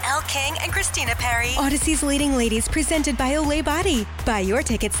Trainor, Elle King, and Christina Perry. Odyssey's Leading Ladies, presented by Olay Body. Buy your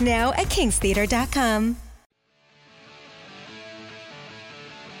tickets now at kingstheater.com.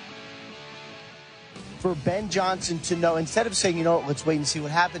 For Ben Johnson to know, instead of saying, let's wait and see what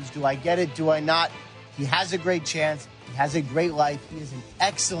happens. Do I get it? Do I not? He has a great chance. He has a great life. He is an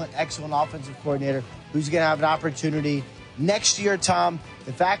excellent, excellent offensive coordinator who's going to have an opportunity next year, Tom.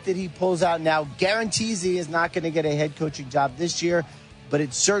 The fact that he pulls out now guarantees he is not going to get a head coaching job this year, but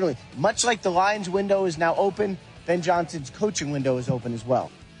it's certainly, much like the Lions window is now open, Ben Johnson's coaching window is open as well.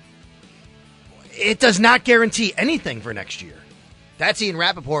 It does not guarantee anything for next year. That's Ian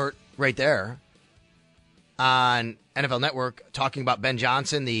Rappaport right there on NFL Network talking about Ben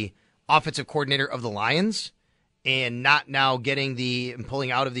Johnson, the offensive coordinator of the Lions, and not now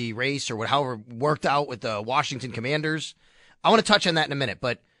pulling out of the race or however worked out with the Washington Commanders. I want to touch on that in a minute,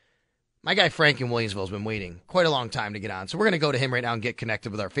 but my guy Frank in Williamsville has been waiting quite a long time to get on. So we're going to go to him right now and get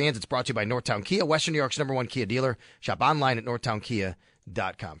connected with our fans. It's brought to you by Northtown Kia, Western New York's #1 Kia dealer. Shop online at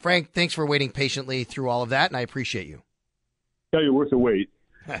northtownkia.com. Frank, thanks for waiting patiently through all of that, and I appreciate you. Yeah, you're worth the wait.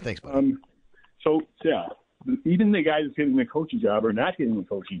 Thanks, buddy. Even the guy that's getting the coaching job or not getting the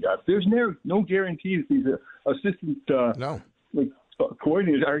coaching job, there's no guarantee that these assistant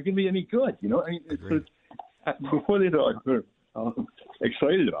coordinators are going to be any good. Before they're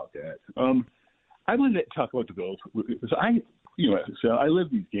excited about that. I wanted to talk about the Bills. I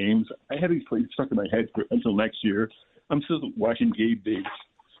live these games. I have these plays stuck in my head until next year. I'm still watching Gabe Diggs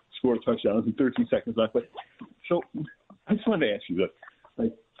score touchdowns with 13 seconds left. So I just wanted to ask you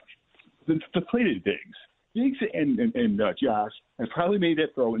this. The play to Diggs and Josh have probably made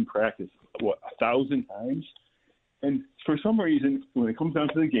that throw in practice, 1,000 times? And for some reason, when it comes down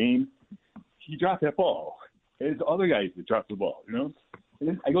to the game, he dropped that ball. It's the other guys that dropped the ball,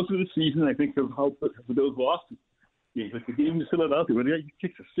 And I go through the season, I think of how the Bills lost games, like the game to Philadelphia, where they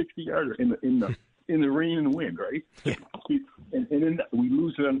kicked a 60-yarder in the rain and the wind, right? Yeah. And then we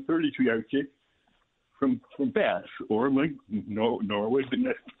lose it on a 32-yard kick from Bass, or like Norway,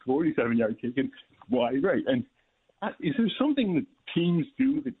 the 47-yard kick, and wide right. And is there something that teams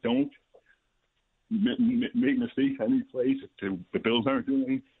do that don't make mistakes on these plays that the Bills aren't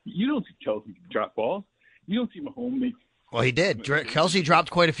doing? You don't see Kelsey drop balls. You don't see Mahomes make. Well, he did. Kelsey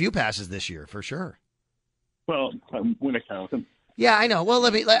dropped quite a few passes this year, for sure. Well, when I count them. Yeah, I know. Well,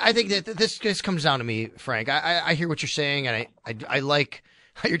 I think that this comes down to me, Frank. I hear what you're saying, and I like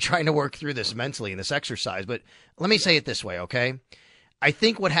how you're trying to work through this mentally in this exercise. But let me say it this way, okay? I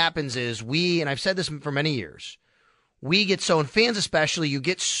think what happens is and I've said this for many years, we get so, and fans especially, you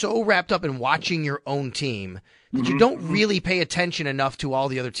get so wrapped up in watching your own team that you don't really pay attention enough to all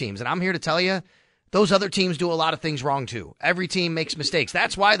the other teams. And I'm here to tell you, those other teams do a lot of things wrong too. Every team makes mistakes.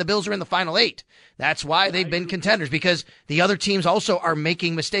 That's why the Bills are in the final 8. That's why they've been contenders, because the other teams also are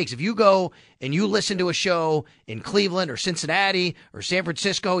making mistakes. If you go and you listen to a show in Cleveland or Cincinnati or San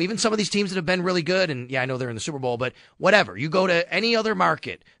Francisco, even some of these teams that have been really good, and yeah, I know they're in the Super Bowl, but whatever. You go to any other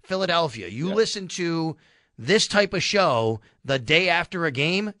market, Philadelphia, you listen to this type of show the day after a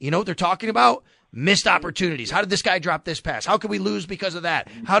game, you know what they're talking about? Missed opportunities. How did this guy drop this pass? How could we lose because of that?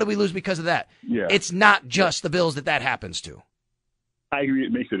 How do we lose because of that? Yeah. It's not just the Bills that happens to. I agree.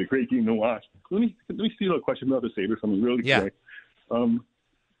 It makes it a great game to watch. Let me steal a question about the Sabres. Something really quick.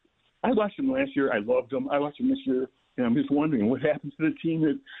 I watched them last year. I loved them. I watched them this year, and I'm just wondering what happened to the team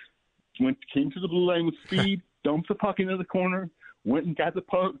that came to the blue line with speed, dumped the puck into the corner, went and got the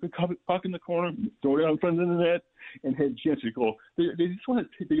puck in the corner, throw it out in front of the net, and had a chance to go. They just want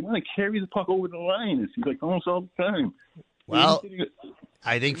to carry the puck over the line. It seems like almost all the time. Well,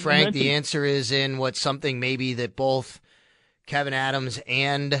 I think, Frank, the answer is in what's something maybe that both Kevin Adams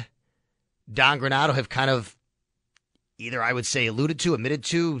and Don Granato have kind of either, I would say, alluded to, admitted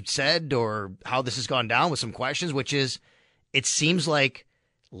to, said, or how this has gone down with some questions, which is it seems like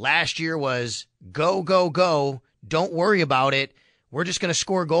last year was go, go, go, don't worry about it. We're just going to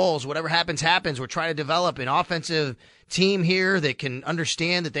score goals. Whatever happens, happens. We're trying to develop an offensive team here that can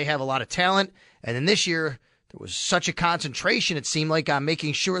understand that they have a lot of talent. And then this year, there was such a concentration, it seemed like, on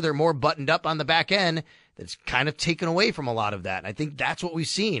making sure they're more buttoned up on the back end that's kind of taken away from a lot of that. And I think that's what we've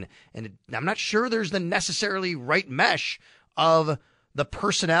seen. And I'm not sure there's the necessarily right mesh of the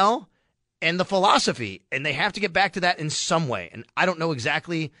personnel and the philosophy. And they have to get back to that in some way. And I don't know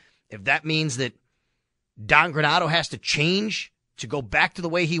exactly if that means that Don Granato has to change to go back to the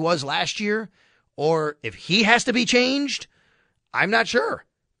way he was last year, or if he has to be changed, I'm not sure.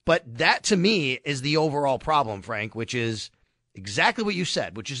 But that, to me, is the overall problem, Frank, which is exactly what you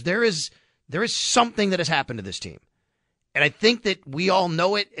said, which is there is something that has happened to this team. And I think that we all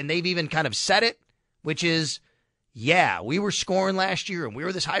know it, and they've even kind of said it, which is, yeah, we were scoring last year, and we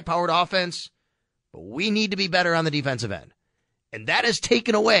were this high-powered offense, but we need to be better on the defensive end. And that has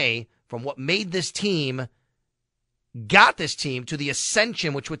taken away from what made this team, got this team to the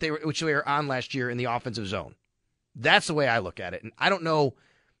ascension which they were on last year in the offensive zone. That's the way I look at it. And I don't know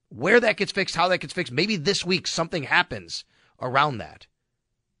where that gets fixed, how that gets fixed. Maybe this week something happens around that.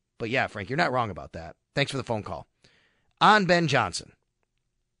 But yeah, Frank, you're not wrong about that. Thanks for the phone call. On Ben Johnson,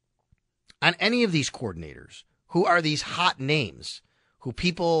 on any of these coordinators who are these hot names who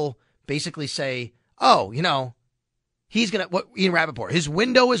people basically say, oh, you know, he's going to, Ian Rappaport, his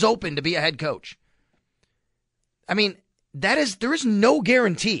window is open to be a head coach. I mean, there is no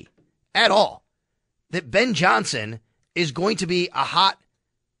guarantee at all that Ben Johnson is going to be a hot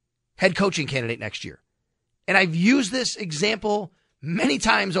head coaching candidate next year. And I've used this example many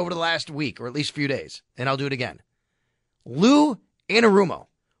times over the last week, or at least few days, and I'll do it again. Lou Anarumo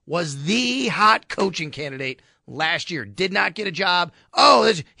was the hot coaching candidate last year. Did not get a job.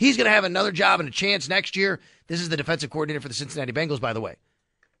 Oh, he's going to have another job and a chance next year. This is the defensive coordinator for the Cincinnati Bengals, by the way.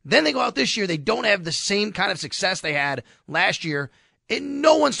 Then they go out this year. They don't have the same kind of success they had last year. And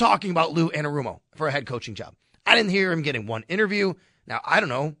no one's talking about Lou Anarumo for a head coaching job. I didn't hear him getting one interview. Now, I don't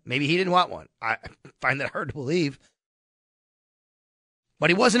know. Maybe he didn't want one. I find that hard to believe.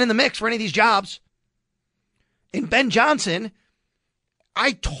 But he wasn't in the mix for any of these jobs. And Ben Johnson,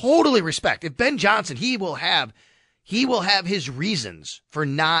 I totally respect. If Ben Johnson, he will have his reasons for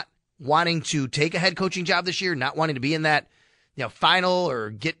not wanting to take a head coaching job this year, not wanting to be in that final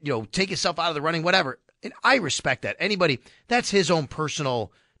or take himself out of the running, whatever. And I respect that. Anybody, that's his own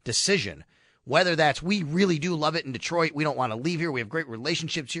personal decision. Whether that's, we really do love it in Detroit, we don't want to leave here, we have great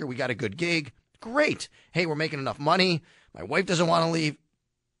relationships here, we got a good gig. Great. Hey, we're making enough money. My wife doesn't want to leave.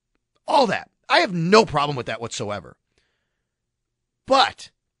 All that. I have no problem with that whatsoever.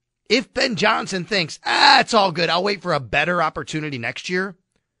 But if Ben Johnson thinks, it's all good, I'll wait for a better opportunity next year,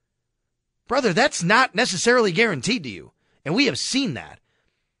 brother, that's not necessarily guaranteed to you. And we have seen that.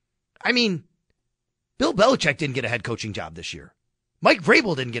 I mean, Bill Belichick didn't get a head coaching job this year. Mike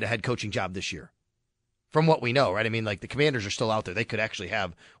Vrabel didn't get a head coaching job this year. From what we know, right? I mean, like, the Commanders are still out there. They could actually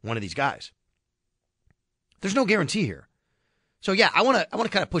have one of these guys. There's no guarantee here. So, yeah, I want to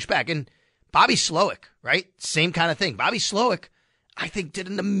kind of push back. And Bobby Slowick, right? Same kind of thing. Bobby Slowick, I think, did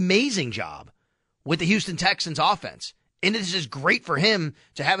an amazing job with the Houston Texans offense. And it is great for him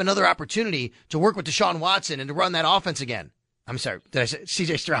to have another opportunity to work with Deshaun Watson and to run that offense again. I'm sorry. Did I say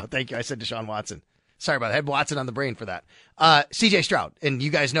C.J. Stroud? Thank you. I said Deshaun Watson. Sorry about that. I had Watson on the brain for that. C.J. Stroud. And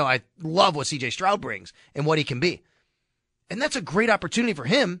you guys know I love what C.J. Stroud brings and what he can be. And that's a great opportunity for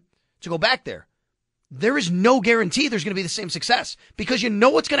him to go back there. There is no guarantee there's going to be the same success because you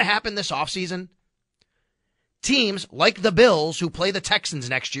know what's going to happen this offseason? Teams like the Bills, who play the Texans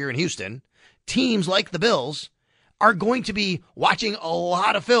next year in Houston, teams like the Bills are going to be watching a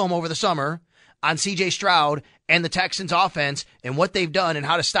lot of film over the summer on C.J. Stroud and the Texans offense and what they've done and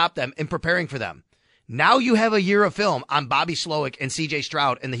how to stop them and preparing for them. Now you have a year of film on Bobby Slowick and C.J.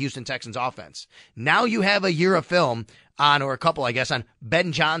 Stroud and the Houston Texans offense. Now you have a year of film on, or a couple, I guess, on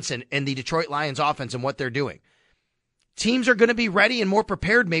Ben Johnson and the Detroit Lions offense and what they're doing. Teams are going to be ready and more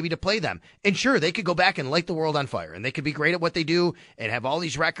prepared maybe to play them. And sure, they could go back and light the world on fire and they could be great at what they do and have all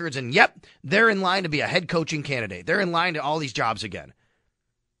these records. And yep, they're in line to be a head coaching candidate. They're in line to all these jobs again.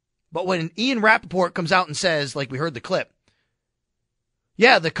 But when Ian Rappaport comes out and says, like we heard the clip,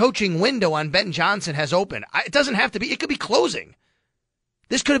 yeah, the coaching window on Ben Johnson has opened. It doesn't have to be. It could be closing.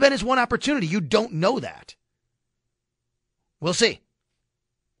 This could have been his one opportunity. You don't know that. We'll see.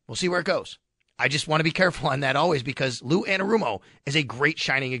 We'll see where it goes. I just want to be careful on that always because Lou Anarumo is a great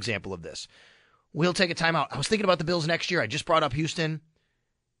shining example of this. We'll take a timeout. I was thinking about the Bills next year. I just brought up Houston.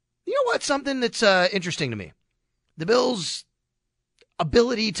 You know what? Something that's interesting to me. The Bills'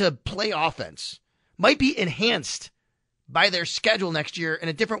 ability to play offense might be enhanced by their schedule next year in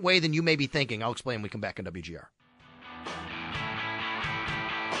a different way than you may be thinking. I'll explain when we come back on WGR.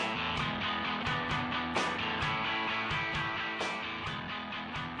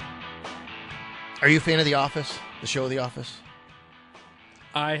 Are you a fan of The Office? The show The Office?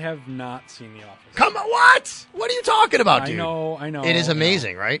 I have not seen The Office. Come on, what? What are you talking about, dude? I know. It is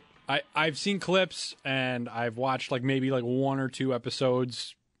amazing, right? I've seen clips, and I've watched maybe one or two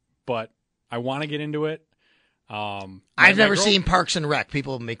episodes, but I want to get into it. I've never seen Parks and Rec.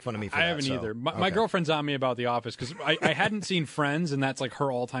 People make fun of me for that. I haven't either. My girlfriend's on me about The Office because I hadn't seen Friends, and that's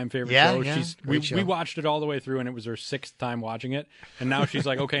her all-time favorite show. Yeah, we watched it all the way through, and it was her 6th time watching it. And now she's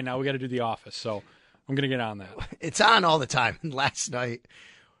like, okay, now we got to do The Office. So I'm going to get on that. It's on all the time. Last night,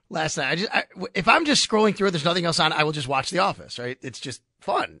 if I'm just scrolling through it, there's nothing else on, I will just watch The Office, right? It's just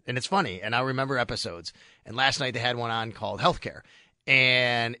fun, and it's funny, and I'll remember episodes. And last night they had one on called Healthcare.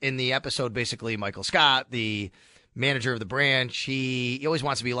 And in the episode, basically, Michael Scott, the manager of the branch, he always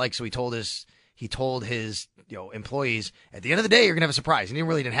wants to be liked, so he told his employees, at the end of the day, you're going to have a surprise. And he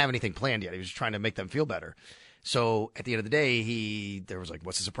really didn't have anything planned yet. He was just trying to make them feel better. So at the end of the day, there was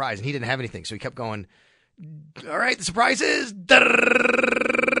what's the surprise? And he didn't have anything. So he kept going, all right, the surprise is, and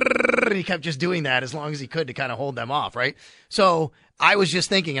he kept just doing that as long as he could to kind of hold them off, right? So I was just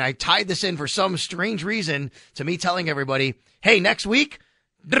thinking, and I tied this in for some strange reason to me telling everybody, hey, next week,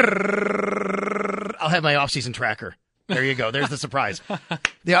 I'll have my off-season tracker. There you go. There's the surprise.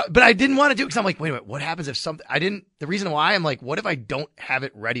 But I didn't want to do it because I'm like, wait a minute, what happens if something, the reason why I'm like, what if I don't have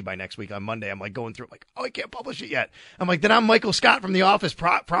it ready by next week on Monday? I'm going through it I can't publish it yet. I'm like, then I'm Michael Scott from The Office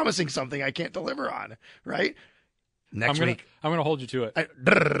promising something I can't deliver on, right? Next week. I'm going to hold you to it.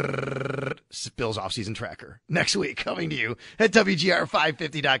 Bill's off-season tracker. Next week, coming to you at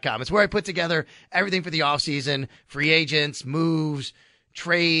WGR550.com. It's where I put together everything for the off-season, free agents, moves,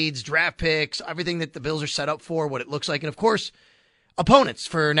 trades, draft picks, everything that the Bills are set up for, what it looks like, and of course, opponents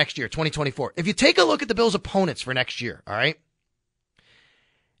for next year, 2024. If you take a look at the Bills' opponents for next year, all right?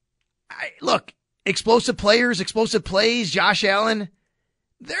 Look, explosive players, explosive plays, Josh Allen,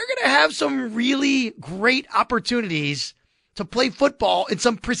 they're going to have some really great opportunities to play football in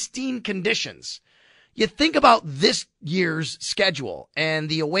some pristine conditions. You think about this year's schedule and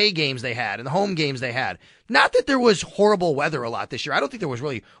the away games they had and the home games they had. Not that there was horrible weather a lot this year. I don't think there was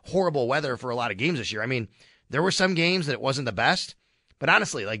really horrible weather for a lot of games this year. I mean, there were some games that it wasn't the best. But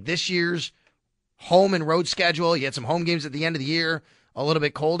honestly, this year's home and road schedule, you had some home games at the end of the year, a little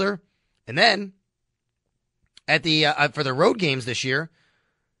bit colder. And then at the for the road games this year,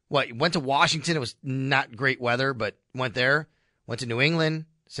 went to Washington. It was not great weather, but went there. Went to New England,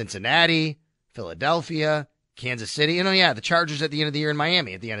 Cincinnati, Philadelphia, Kansas City. And, the Chargers at the end of the year and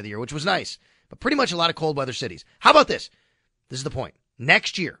Miami at the end of the year, which was nice. But pretty much a lot of cold weather cities. How about this? This is the point.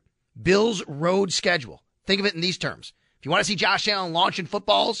 Next year, Bills' road schedule. Think of it in these terms. If you want to see Josh Allen launching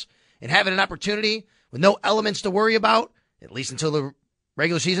footballs and having an opportunity with no elements to worry about, at least until the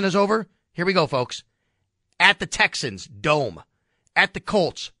regular season is over, here we go, folks. At the Texans, dome. At the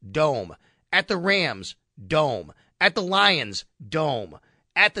Colts, dome. At the Rams, dome. At the Lions, dome.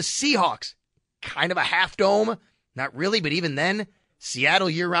 At the Seahawks, kind of a half dome. Not really, but even then, Seattle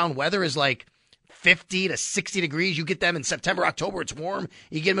year-round weather is like 50 to 60 degrees. You get them in September, October, it's warm.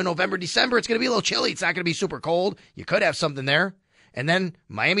 You get them in November, December, it's going to be a little chilly. It's not going to be super cold. You could have something there. And then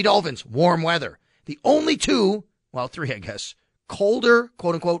Miami Dolphins, warm weather. The only two, well, three, I guess, colder,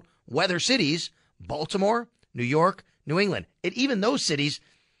 quote-unquote, weather cities, Baltimore, New York, New England. And even those cities,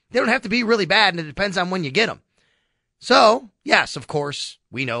 they don't have to be really bad, and it depends on when you get them. So, yes, of course,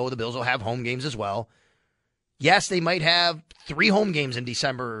 we know the Bills will have home games as well. Yes, they might have 3 home games in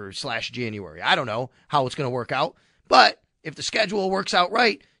December/January. I don't know how it's going to work out. But if the schedule works out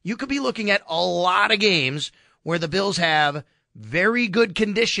right, you could be looking at a lot of games where the Bills have very good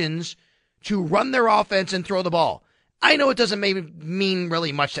conditions to run their offense and throw the ball. I know it doesn't maybe mean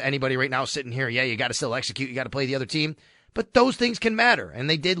really much to anybody right now sitting here. Yeah, you got to still execute. You got to play the other team. But those things can matter. And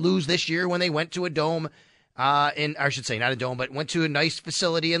they did lose this year when they went to a dome. I should say not a dome, but went to a nice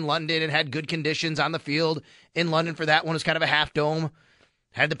facility in London and had good conditions on the field in London for that one. It was kind of a half dome,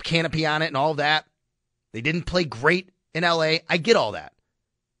 had the canopy on it and all of that. They didn't play great in LA. I get all that.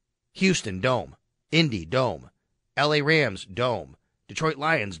 Houston, dome. Indy, dome. LA Rams, dome. Detroit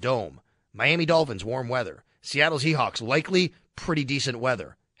Lions, dome. Miami Dolphins, warm weather. Seattle Seahawks, likely pretty decent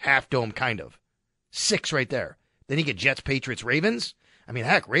weather. Half dome, kind of. 6 right there. Then you get Jets, Patriots, Ravens. I mean,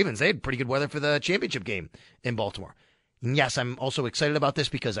 heck, Ravens, they had pretty good weather for the championship game in Baltimore. And yes, I'm also excited about this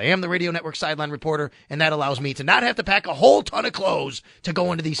because I am the Radio Network sideline reporter, and that allows me to not have to pack a whole ton of clothes to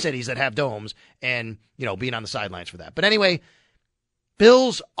go into these cities that have domes and, being on the sidelines for that. But anyway,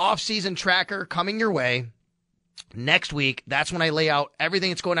 Bills offseason tracker coming your way next week. That's when I lay out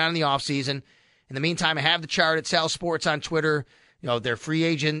everything that's going on in the offseason. In the meantime, I have the chart at Sal Sports on Twitter. Their free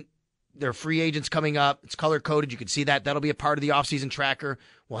agents coming up. It's color-coded. You can see that. That'll be a part of the offseason tracker.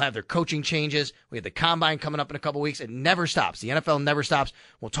 We'll have their coaching changes. We have the Combine coming up in a couple weeks. It never stops. The NFL never stops.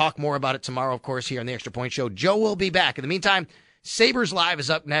 We'll talk more about it tomorrow, of course, here on the Extra Point Show. Joe will be back. In the meantime, Sabres Live is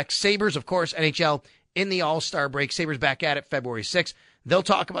up next. Sabres, of course, NHL in the All Star break. Sabres back at it February 6th. They'll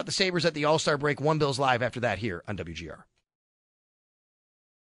talk about the Sabres at the All Star break. One Bills Live after that here on WGR.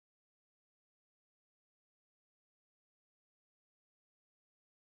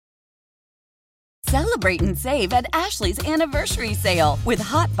 Celebrate and save at Ashley's Anniversary Sale. With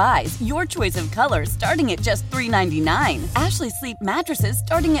Hot Buys, your choice of colors starting at just $3.99. Ashley Sleep mattresses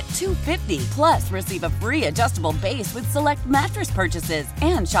starting at $2.50. Plus, receive a free adjustable base with select mattress purchases.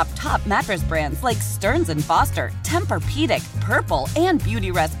 And shop top mattress brands like Stearns & Foster, Tempur-Pedic, Purple, and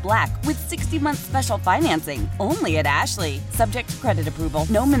Beautyrest Black with 60-month special financing. Only at Ashley. Subject to credit approval.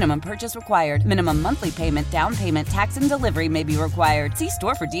 No minimum purchase required. Minimum monthly payment, down payment, tax, and delivery may be required. See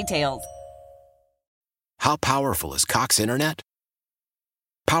store for details. How powerful is Cox Internet?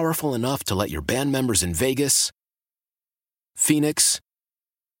 Powerful enough to let your band members in Vegas, Phoenix,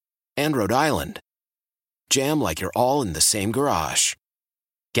 and Rhode Island jam like you're all in the same garage.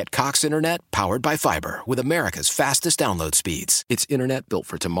 Get Cox Internet powered by fiber with America's fastest download speeds. It's internet built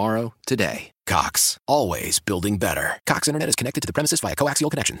for tomorrow, today. Cox, always building better. Cox Internet is connected to the premises via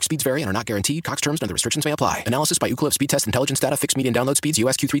coaxial connection. Speeds vary and are not guaranteed. Cox terms and other restrictions may apply. Analysis by Ookla of Speed Test Intelligence Data. Fixed median download speeds.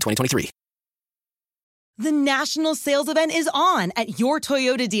 US Q3 2023. The national sales event is on at your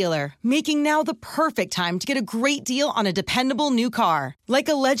Toyota dealer, making now the perfect time to get a great deal on a dependable new car. Like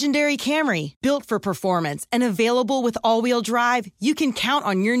a legendary Camry, built for performance and available with all-wheel drive, you can count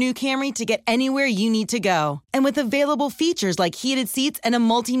on your new Camry to get anywhere you need to go. And with available features like heated seats and a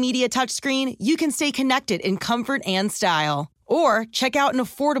multimedia touchscreen, you can stay connected in comfort and style. Or check out an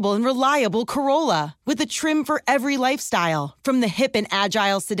affordable and reliable Corolla with a trim for every lifestyle, from the hip and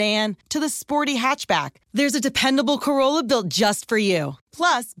agile sedan to the sporty hatchback. There's a dependable Corolla built just for you.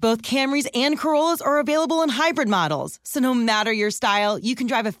 Plus, both Camrys and Corollas are available in hybrid models, so no matter your style, you can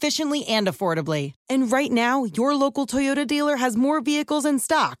drive efficiently and affordably. And right now, your local Toyota dealer has more vehicles in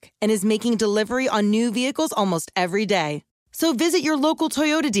stock and is making delivery on new vehicles almost every day. So visit your local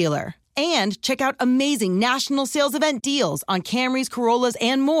Toyota dealer. And check out amazing national sales event deals on Camrys, Corollas,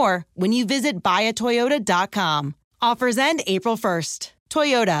 and more when you visit buyatoyota.com. Offers end April 1st.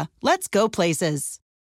 Toyota, let's go places.